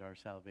initiated our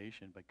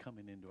salvation by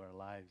coming into our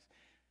lives.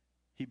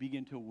 He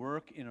began to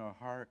work in our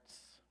hearts.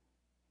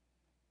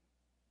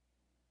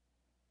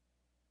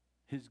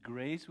 His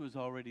grace was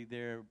already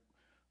there,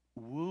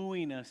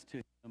 wooing us to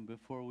him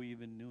before we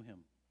even knew him.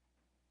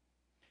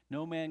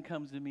 No man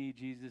comes to me,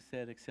 Jesus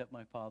said, except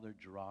my Father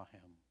draw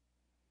him.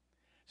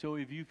 So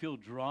if you feel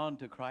drawn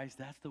to Christ,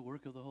 that's the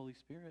work of the Holy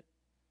Spirit.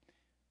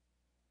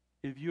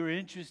 If you're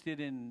interested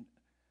in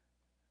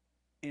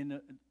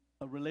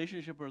a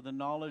relationship or the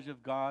knowledge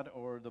of God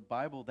or the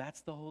Bible,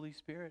 that's the Holy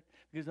Spirit.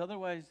 Because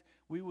otherwise,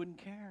 we wouldn't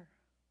care.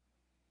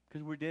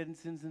 Because we're dead in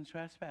sins and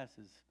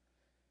trespasses.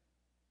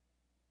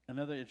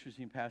 Another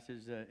interesting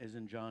passage is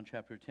in John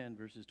chapter 10,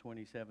 verses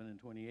 27 and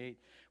 28,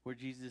 where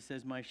Jesus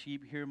says, my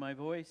sheep hear my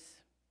voice,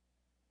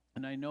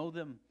 and I know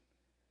them,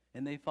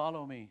 and they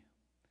follow me.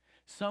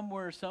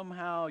 Somewhere,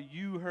 somehow,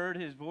 you heard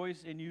his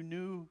voice and you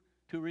knew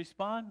to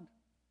respond.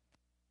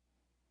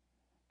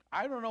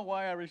 I don't know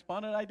why I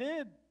responded. I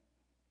did.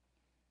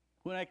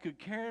 When I could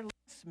care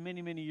less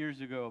many, many years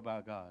ago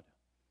about God.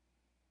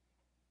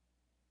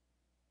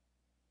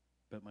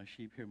 But my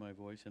sheep hear my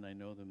voice, and I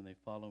know them, and they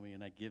follow me,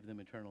 and I give them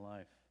eternal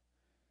life.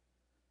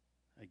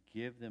 I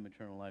give them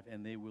eternal life,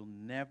 and they will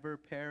never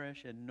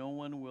perish, and no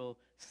one will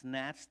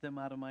snatch them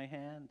out of my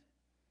hand.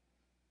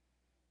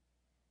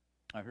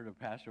 I heard a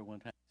pastor one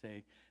time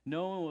say,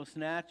 no one will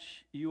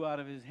snatch you out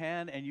of his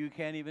hand, and you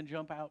can't even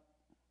jump out.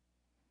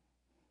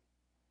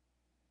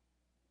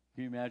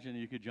 Can you imagine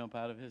you could jump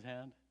out of his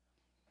hand?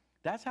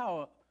 That's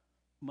how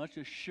much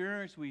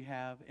assurance we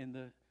have in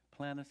the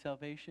plan of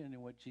salvation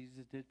and what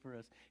Jesus did for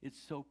us. It's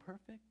so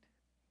perfect.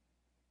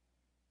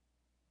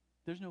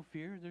 There's no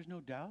fear. There's no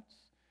doubts.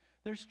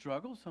 There's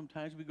struggles.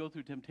 Sometimes we go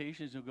through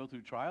temptations and go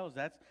through trials.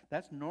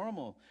 That's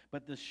normal.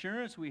 But the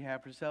assurance we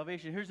have for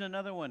salvation. Here's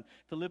another one.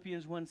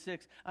 Philippians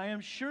 1:6. I am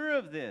sure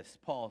of this,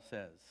 Paul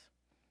says.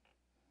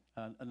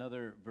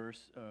 Another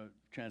verse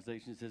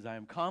translation says, I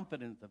am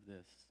confident of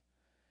this.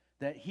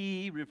 That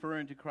he,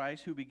 referring to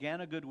Christ, who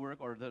began a good work,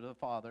 or the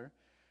Father,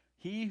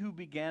 he who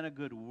began a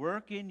good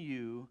work in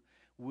you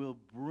will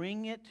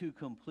bring it to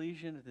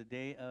completion at the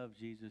day of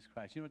Jesus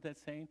Christ. You know what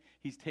that's saying?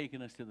 He's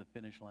taken us to the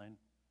finish line.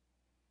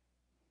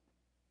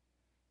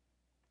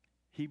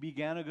 He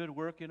began a good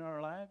work in our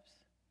lives?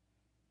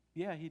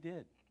 Yeah, he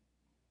did.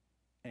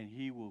 And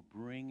he will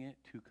bring it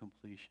to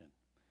completion.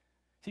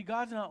 See,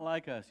 God's not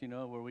like us,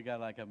 where we got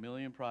like a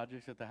million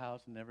projects at the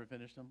house and never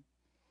finished them.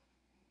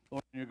 Or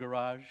in your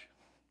garage.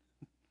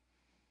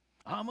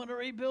 I'm going to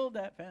rebuild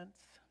that fence.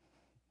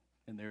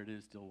 And there it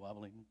is, still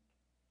wobbling.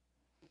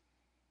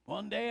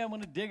 One day I'm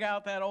going to dig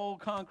out that old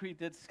concrete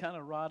that's kind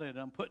of rotted.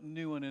 I'm putting a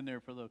new one in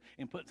there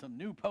and put some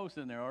new posts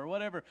in there or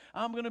whatever.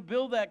 I'm going to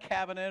build that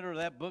cabinet or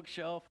that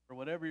bookshelf or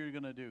whatever you're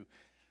going to do.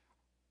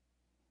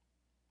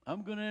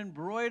 I'm going to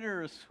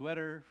embroider a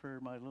sweater for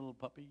my little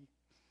puppy,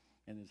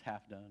 and it's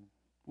half done.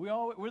 We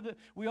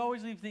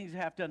always leave things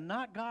half done,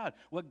 not God.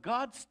 What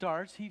God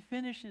starts, he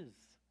finishes.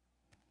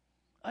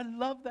 I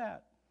love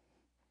that.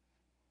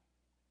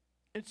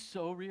 It's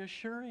so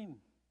reassuring.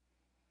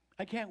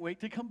 I can't wait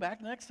to come back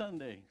next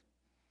Sunday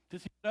to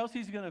see what else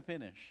he's going to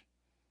finish.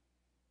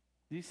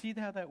 Do you see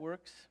how that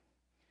works?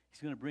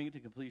 He's going to bring it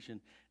to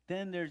completion.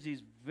 Then there's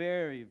these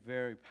very,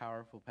 very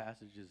powerful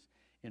passages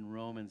in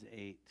Romans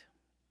 8.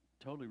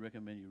 Totally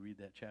recommend you read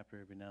that chapter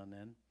every now and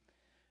then.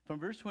 From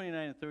verse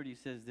 29 and 30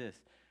 says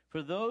this,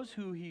 for those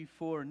who he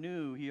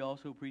foreknew, he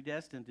also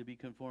predestined to be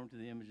conformed to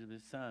the image of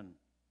his Son.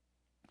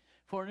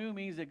 Foreknew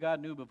means that God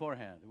knew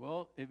beforehand.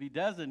 Well, if he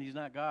doesn't, he's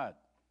not God.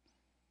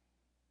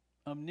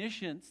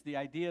 Omniscience, the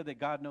idea that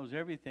God knows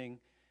everything,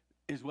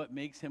 is what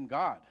makes him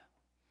God.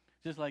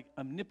 Just like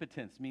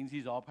omnipotence means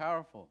he's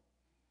all-powerful,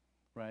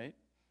 right?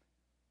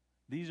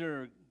 These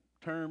are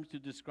terms to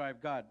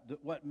describe God.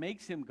 What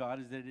makes him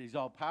God is that he's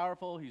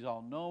all-powerful, he's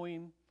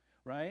all-knowing,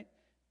 right?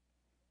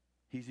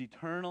 He's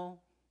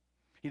eternal.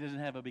 He doesn't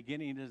have a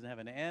beginning, he doesn't have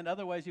an end.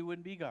 Otherwise, he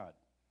wouldn't be God.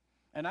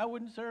 And I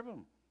wouldn't serve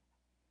him.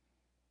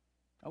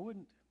 I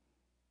wouldn't.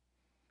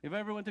 If I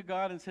ever went to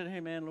God and said, hey,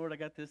 man, Lord, I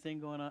got this thing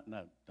going on.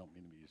 No, don't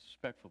mean to be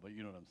disrespectful, but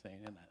you know what I'm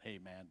saying. And not, hey,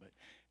 man, but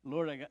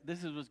Lord,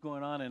 this is what's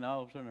going on. And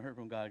all of a sudden I heard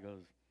from God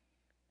goes,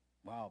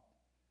 wow,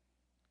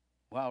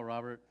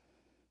 Robert,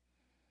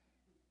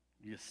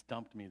 you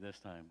stumped me this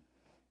time.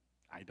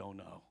 I don't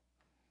know.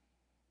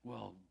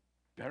 Well,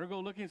 better go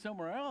looking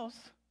somewhere else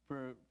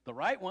for the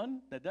right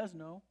one that does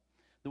know.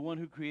 The one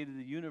who created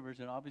the universe,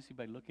 and obviously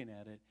by looking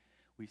at it,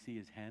 we see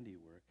his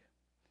handiwork.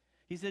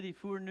 He said he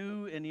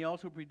foreknew, and he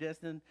also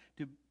predestined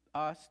to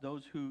us,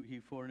 those who he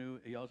foreknew,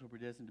 he also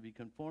predestined to be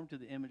conformed to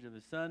the image of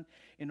his Son,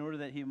 in order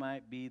that he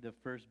might be the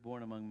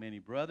firstborn among many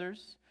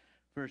brothers,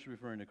 first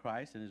referring to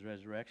Christ and his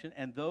resurrection.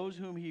 And those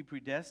whom he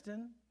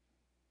predestined,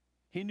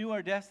 he knew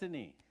our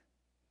destiny.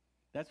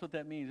 That's what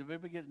that means. If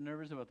everybody gets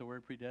nervous about the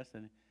word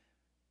predestined,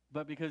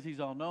 but because he's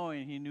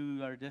all-knowing, he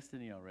knew our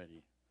destiny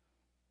already.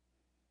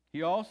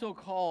 He also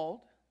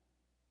called,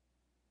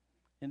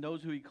 and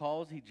those who he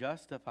calls, he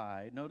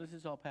justified. Notice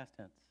it's all past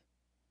tense.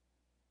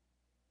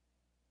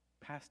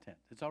 Past tense.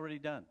 It's already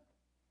done.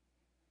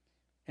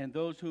 And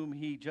those whom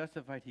he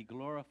justified, he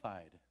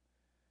glorified.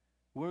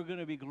 We're going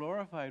to be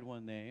glorified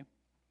one day.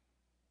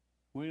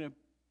 We're going to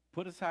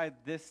put aside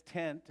this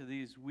tent,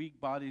 these weak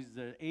bodies,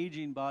 the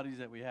aging bodies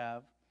that we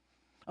have.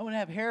 I'm going to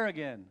have hair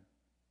again.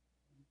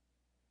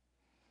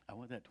 I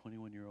want that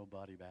 21-year-old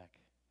body back.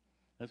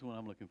 That's what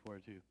I'm looking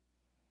forward to.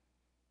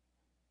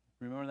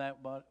 Remember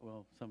that body?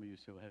 Well, some of you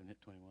still haven't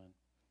hit 21.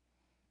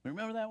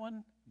 Remember that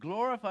one?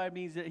 Glorified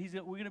means that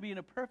we're going to be in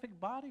a perfect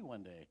body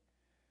one day,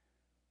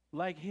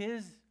 like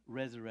his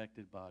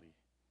resurrected body.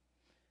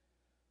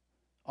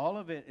 All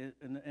of it,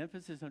 and the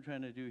emphasis I'm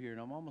trying to do here, and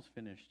I'm almost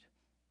finished,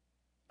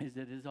 is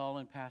that it's all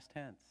in past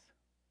tense.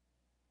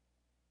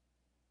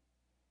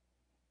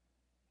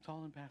 It's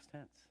all in past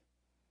tense,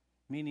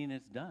 meaning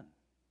it's done.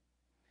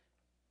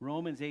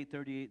 Romans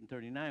 8:38 and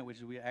 39,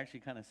 which we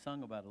actually kind of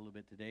sung about a little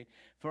bit today.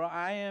 For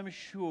I am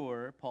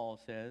sure, Paul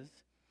says,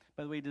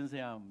 by the way, he doesn't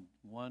say I'm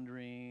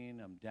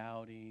wondering, I'm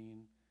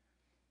doubting,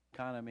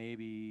 kind of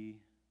maybe,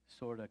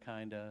 sort of,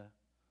 kind of.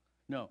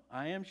 No,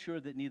 I am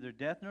sure that neither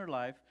death nor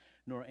life,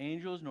 nor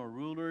angels, nor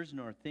rulers,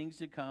 nor things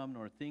to come,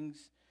 nor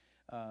things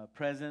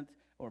present,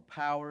 or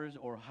powers,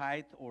 or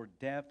height, or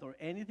depth, or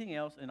anything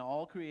else in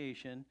all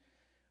creation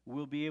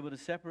will be able to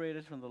separate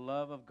us from the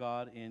love of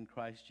God in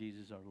Christ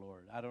Jesus our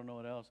Lord. I don't know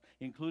what else,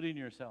 including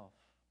yourself.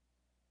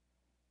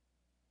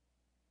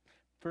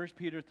 1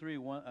 Peter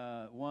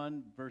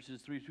 1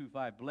 verses 3 through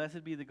 5.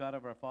 Blessed be the God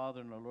of our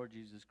Father and our Lord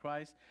Jesus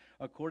Christ.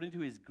 According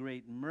to his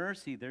great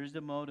mercy, there's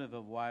the motive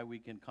of why we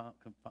can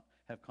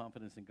have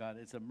confidence in God.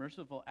 It's a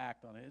merciful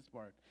act on his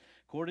part.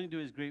 According to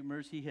his great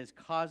mercy, he has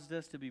caused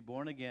us to be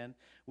born again,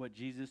 what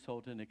Jesus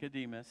told to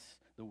Nicodemus,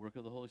 the work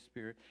of the Holy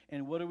Spirit.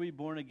 And what are we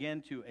born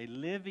again to? A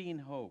living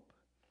hope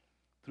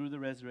through the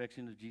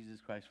resurrection of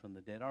Jesus Christ from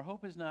the dead. Our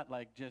hope is not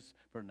like just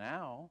for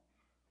now.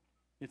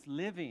 It's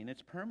living,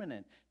 it's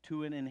permanent,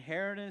 to an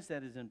inheritance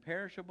that is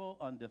imperishable,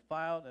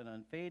 undefiled, and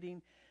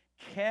unfading,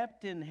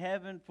 kept in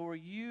heaven for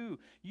you.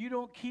 You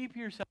don't keep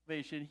your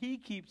salvation. He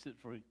keeps it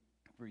for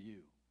you.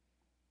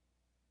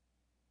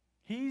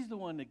 He's the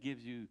one that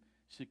gives you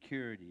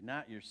security,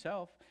 not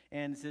yourself.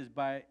 And it says,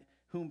 by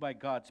whom by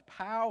God's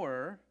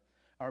power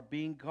are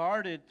being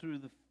guarded through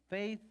the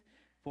faith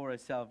for a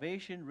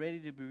salvation ready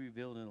to be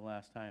revealed in the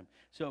last time.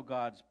 So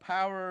God's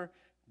power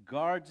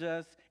guards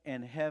us,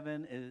 and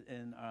heaven is,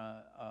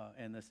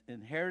 and this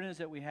inheritance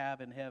that we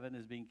have in heaven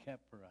is being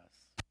kept for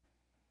us.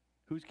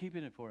 Who's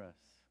keeping it for us?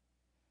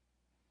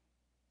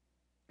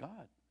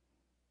 God.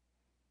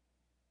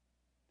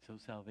 So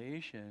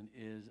salvation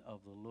is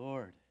of the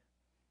Lord.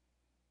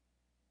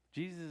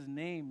 Jesus'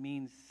 name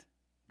means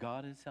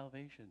God is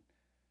salvation.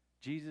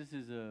 Jesus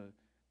is a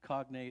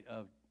cognate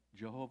of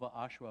Jehovah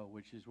Ashwa,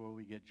 which is where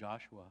we get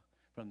Joshua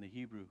from the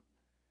Hebrew.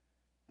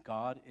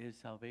 God is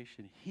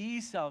salvation.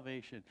 He's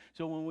salvation.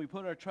 So when we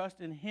put our trust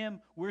in him,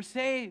 we're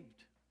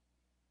saved.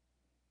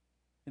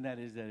 And that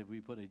is that if we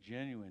put a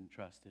genuine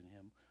trust in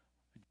him,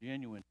 a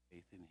genuine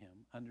faith in him,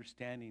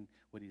 understanding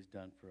what he's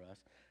done for us.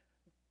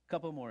 A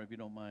couple more, if you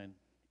don't mind.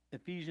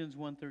 Ephesians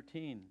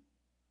 1:13.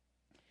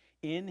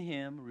 In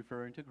him,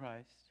 referring to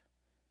Christ,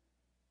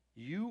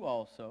 you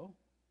also,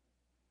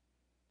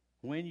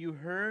 when you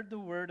heard the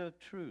word of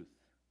truth,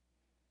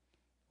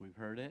 we've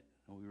heard it,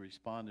 and we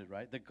responded,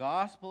 right? The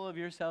gospel of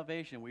your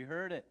salvation, we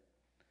heard it,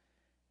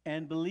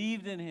 and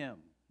believed in him.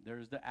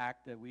 There's the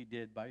act that we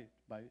did by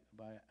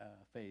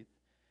faith.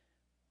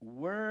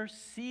 We're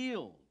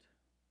sealed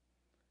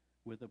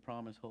with the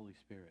promised Holy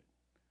Spirit.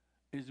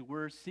 Is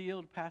we're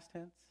sealed past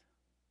tense?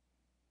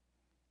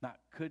 Not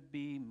could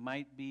be,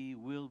 might be,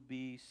 will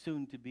be,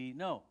 soon to be.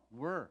 No,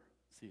 we're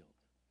sealed.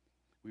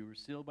 We were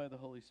sealed by the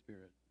Holy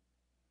Spirit.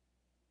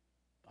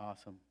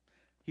 Awesome.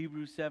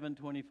 Hebrews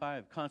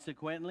 7:25.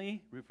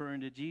 Consequently,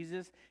 referring to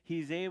Jesus,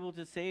 he's able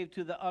to save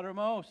to the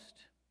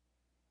uttermost.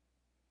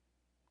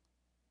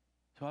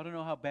 So I don't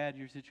know how bad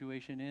your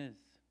situation is.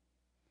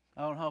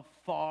 I don't know how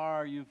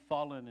far you've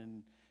fallen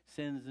in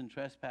sins and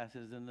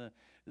trespasses. And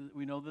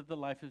we know that the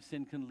life of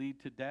sin can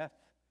lead to death.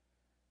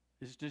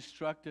 It's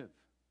destructive.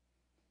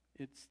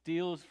 It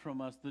steals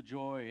from us the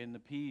joy and the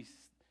peace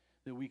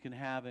that we can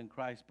have in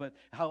Christ. But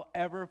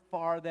however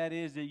far that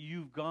is that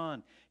you've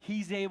gone,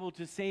 He's able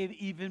to save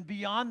even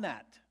beyond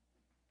that.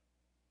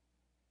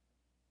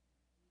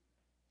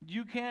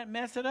 You can't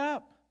mess it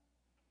up.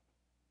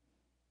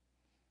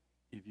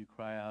 If you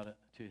cry out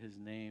to His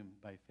name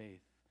by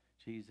faith,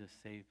 Jesus,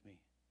 save me.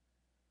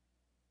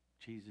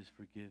 Jesus,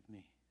 forgive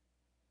me.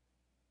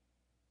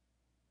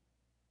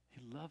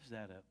 He loves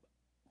that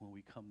when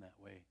we come that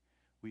way.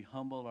 We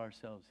humble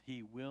ourselves.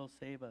 He will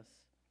save us.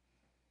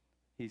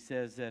 He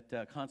says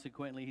that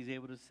consequently He's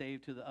able to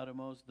save to the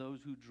uttermost those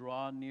who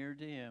draw near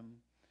to Him,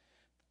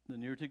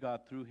 near to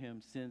God through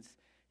Him, since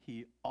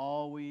He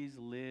always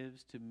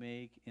lives to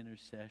make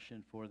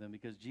intercession for them.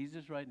 Because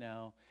Jesus right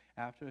now,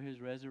 after His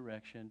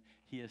resurrection,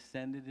 He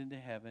ascended into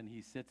heaven.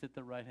 He sits at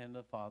the right hand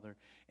of the Father.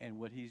 And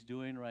what He's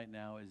doing right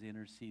now is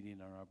interceding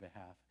on our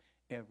behalf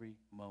every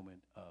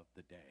moment of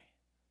the day.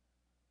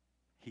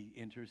 He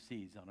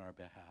intercedes on our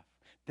behalf.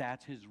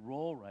 That's His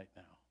role right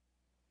now.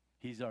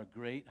 He's our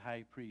great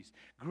high priest.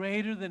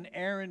 Greater than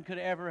Aaron could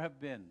ever have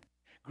been.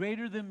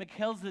 Greater than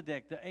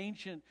Melchizedek, the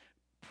ancient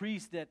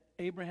priest that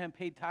Abraham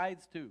paid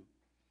tithes to.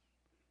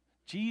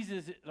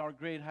 Jesus is our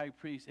great high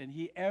priest, and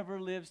He ever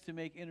lives to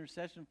make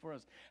intercession for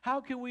us. How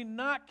can we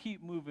not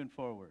keep moving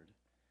forward?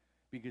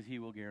 Because He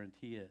will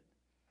guarantee it.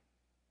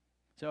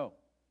 So,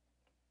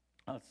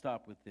 I'll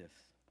stop with this.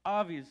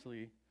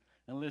 Obviously,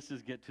 and let's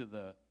just get to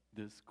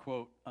this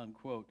quote,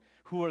 unquote,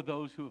 who are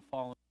those who have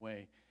fallen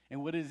away?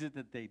 And what is it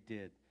that they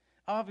did?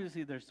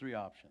 Obviously, there's three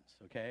options,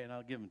 okay? And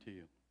I'll give them to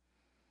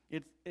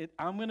you.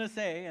 I'm going to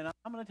say, and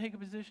I'm going to take a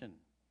position.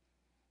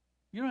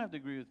 You don't have to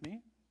agree with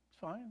me. It's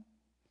fine.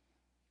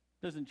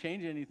 Doesn't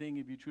change anything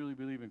if you truly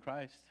believe in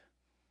Christ.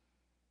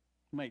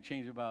 It might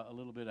change about a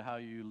little bit of how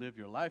you live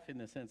your life in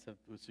the sense of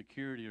with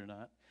security or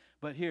not.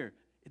 But here,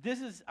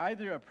 this is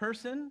either a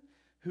person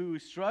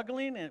who's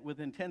struggling with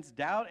intense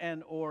doubt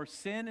and or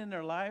sin in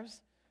their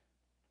lives,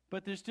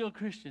 but they're still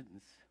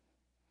Christians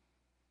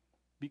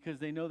because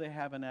they know they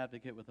have an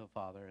advocate with the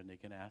Father and they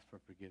can ask for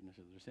forgiveness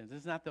of their sins.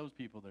 It's not those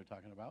people they're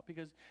talking about,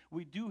 because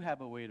we do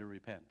have a way to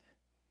repent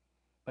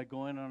by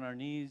going on our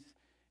knees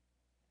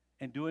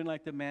and doing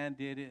like the man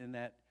did in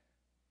that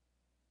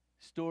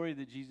story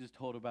that Jesus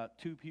told about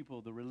two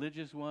people, the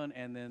religious one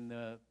and then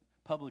the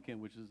publican,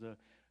 which is the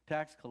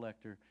tax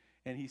collector.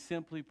 And he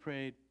simply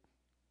prayed,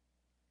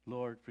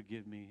 Lord,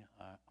 forgive me,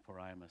 for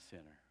I am a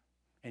sinner.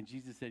 And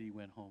Jesus said he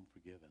went home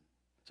forgiven.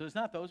 So it's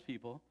not those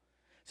people.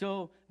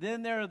 So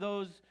then there are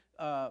those,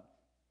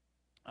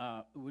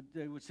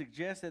 they would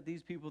suggest that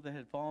these people that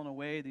had fallen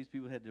away, these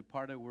people had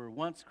departed, were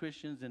once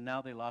Christians and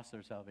now they lost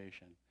their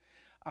salvation.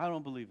 I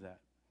don't believe that.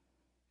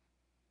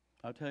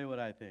 I'll tell you what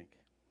I think.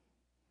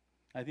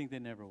 I think they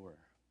never were.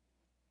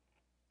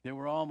 They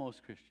were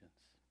almost Christians.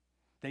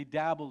 They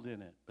dabbled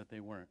in it, but they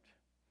weren't.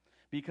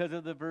 Because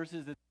of the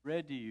verses that I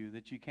read to you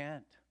that you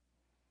can't.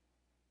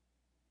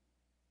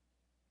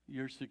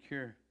 You're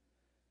secure.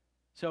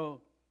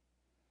 So,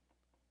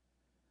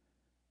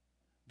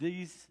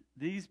 these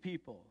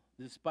people,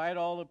 despite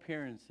all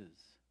appearances,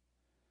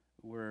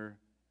 were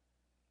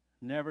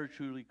never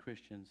truly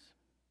Christians.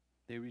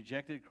 They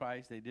rejected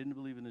Christ, they didn't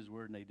believe in His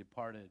word, and they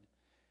departed.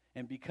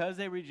 And because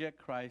they reject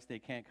Christ, they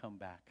can't come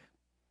back.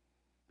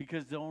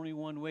 Because the only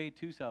one way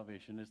to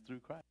salvation is through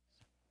Christ.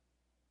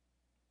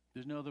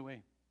 There's no other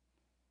way.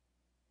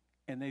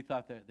 And they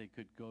thought that they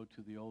could go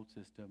to the old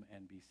system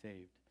and be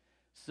saved.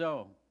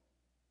 So,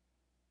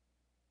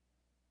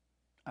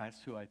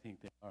 that's who I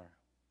think they are.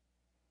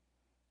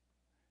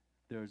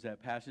 There was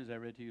that passage I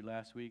read to you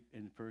last week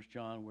in 1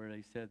 John where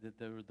they said that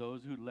there were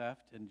those who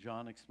left, and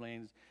John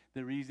explains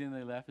the reason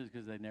they left is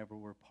because they never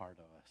were part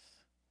of us.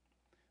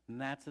 And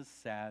that's a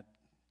sad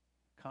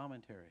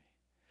commentary.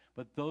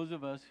 But those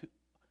of us who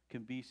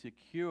can be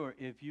secure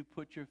if you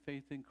put your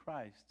faith in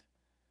Christ,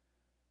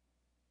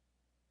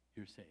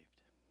 you're saved.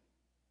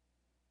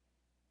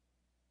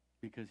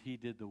 Because He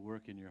did the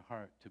work in your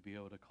heart to be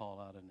able to call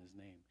out in His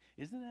name.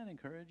 Isn't that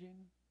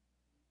encouraging?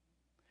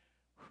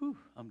 Whew,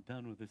 I'm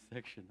done with this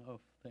section. Oh,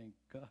 thank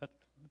God.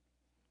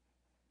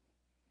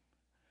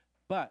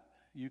 But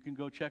you can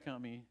go check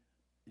on me.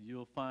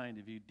 You'll find,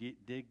 if you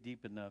dig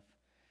deep enough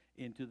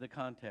into the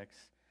context,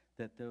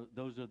 that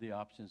those are the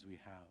options we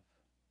have.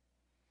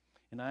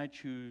 And I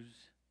choose,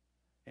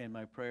 and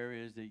my prayer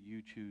is that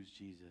you choose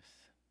Jesus.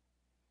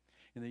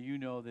 And that you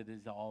know that it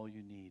is all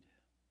you need.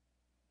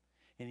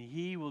 And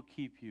He will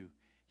keep you.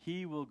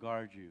 He will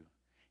guard you.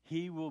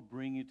 He will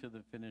bring you to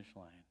the finish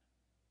line.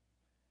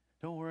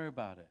 Don't worry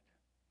about it.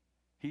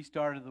 He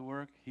started the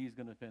work. He's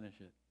going to finish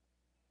it.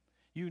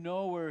 You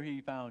know where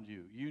He found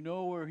you. You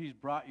know where He's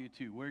brought you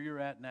to, where you're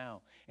at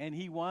now. And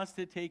He wants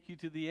to take you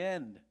to the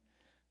end.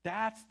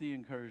 That's the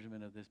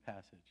encouragement of this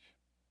passage.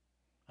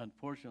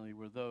 Unfortunately,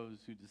 we're those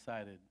who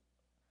decided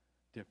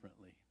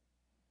differently.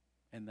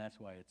 And that's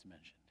why it's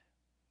mentioned.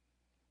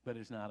 But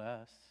it's not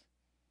us.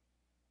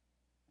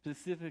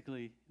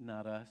 Specifically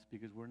not us,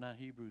 because we're not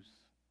Hebrews.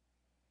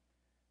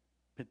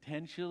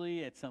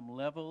 Potentially, at some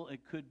level,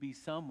 it could be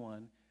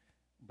someone,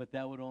 but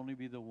that would only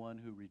be the one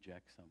who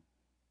rejects them.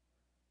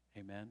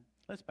 Amen?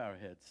 Let's bow our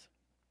heads.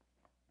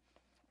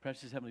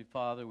 Precious Heavenly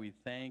Father, we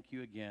thank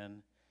you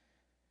again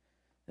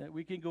that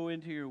we can go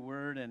into your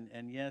word,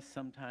 and yes,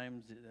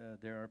 sometimes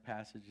there are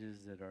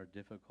passages that are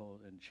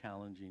difficult and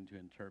challenging to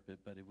interpret,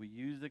 but if we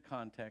use the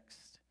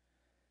context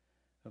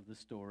of the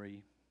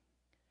story,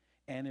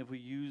 and if we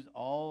use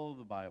all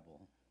the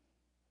Bible,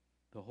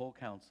 the whole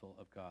counsel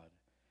of God,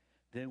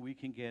 then we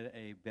can get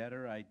a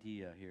better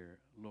idea here,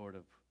 Lord,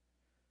 of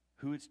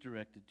who it's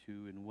directed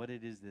to and what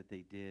it is that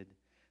they did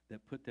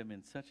that put them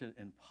in such an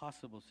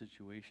impossible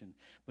situation.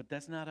 But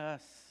that's not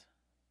us,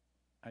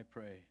 I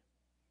pray,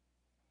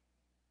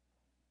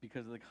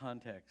 because of the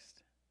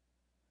context.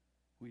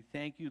 We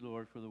thank you,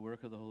 Lord, for the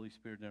work of the Holy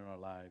Spirit in our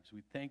lives.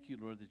 We thank you,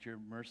 Lord, that you're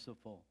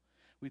merciful.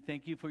 We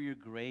thank you for your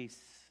grace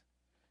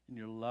and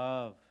your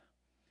love.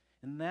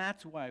 And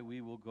that's why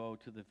we will go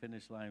to the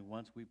finish line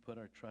once we put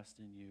our trust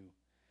in you.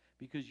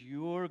 Because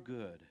you're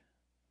good.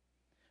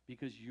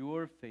 Because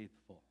you're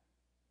faithful.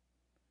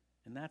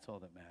 And that's all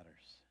that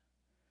matters.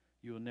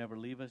 You will never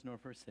leave us nor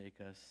forsake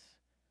us.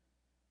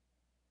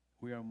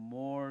 We are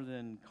more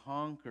than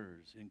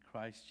conquerors in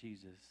Christ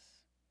Jesus,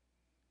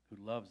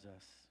 who loves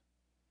us.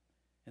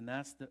 And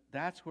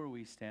that's where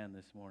we stand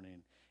this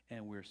morning.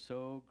 And we're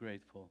so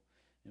grateful.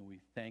 And we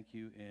thank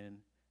you in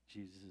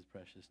Jesus'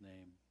 precious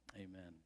name. Amen.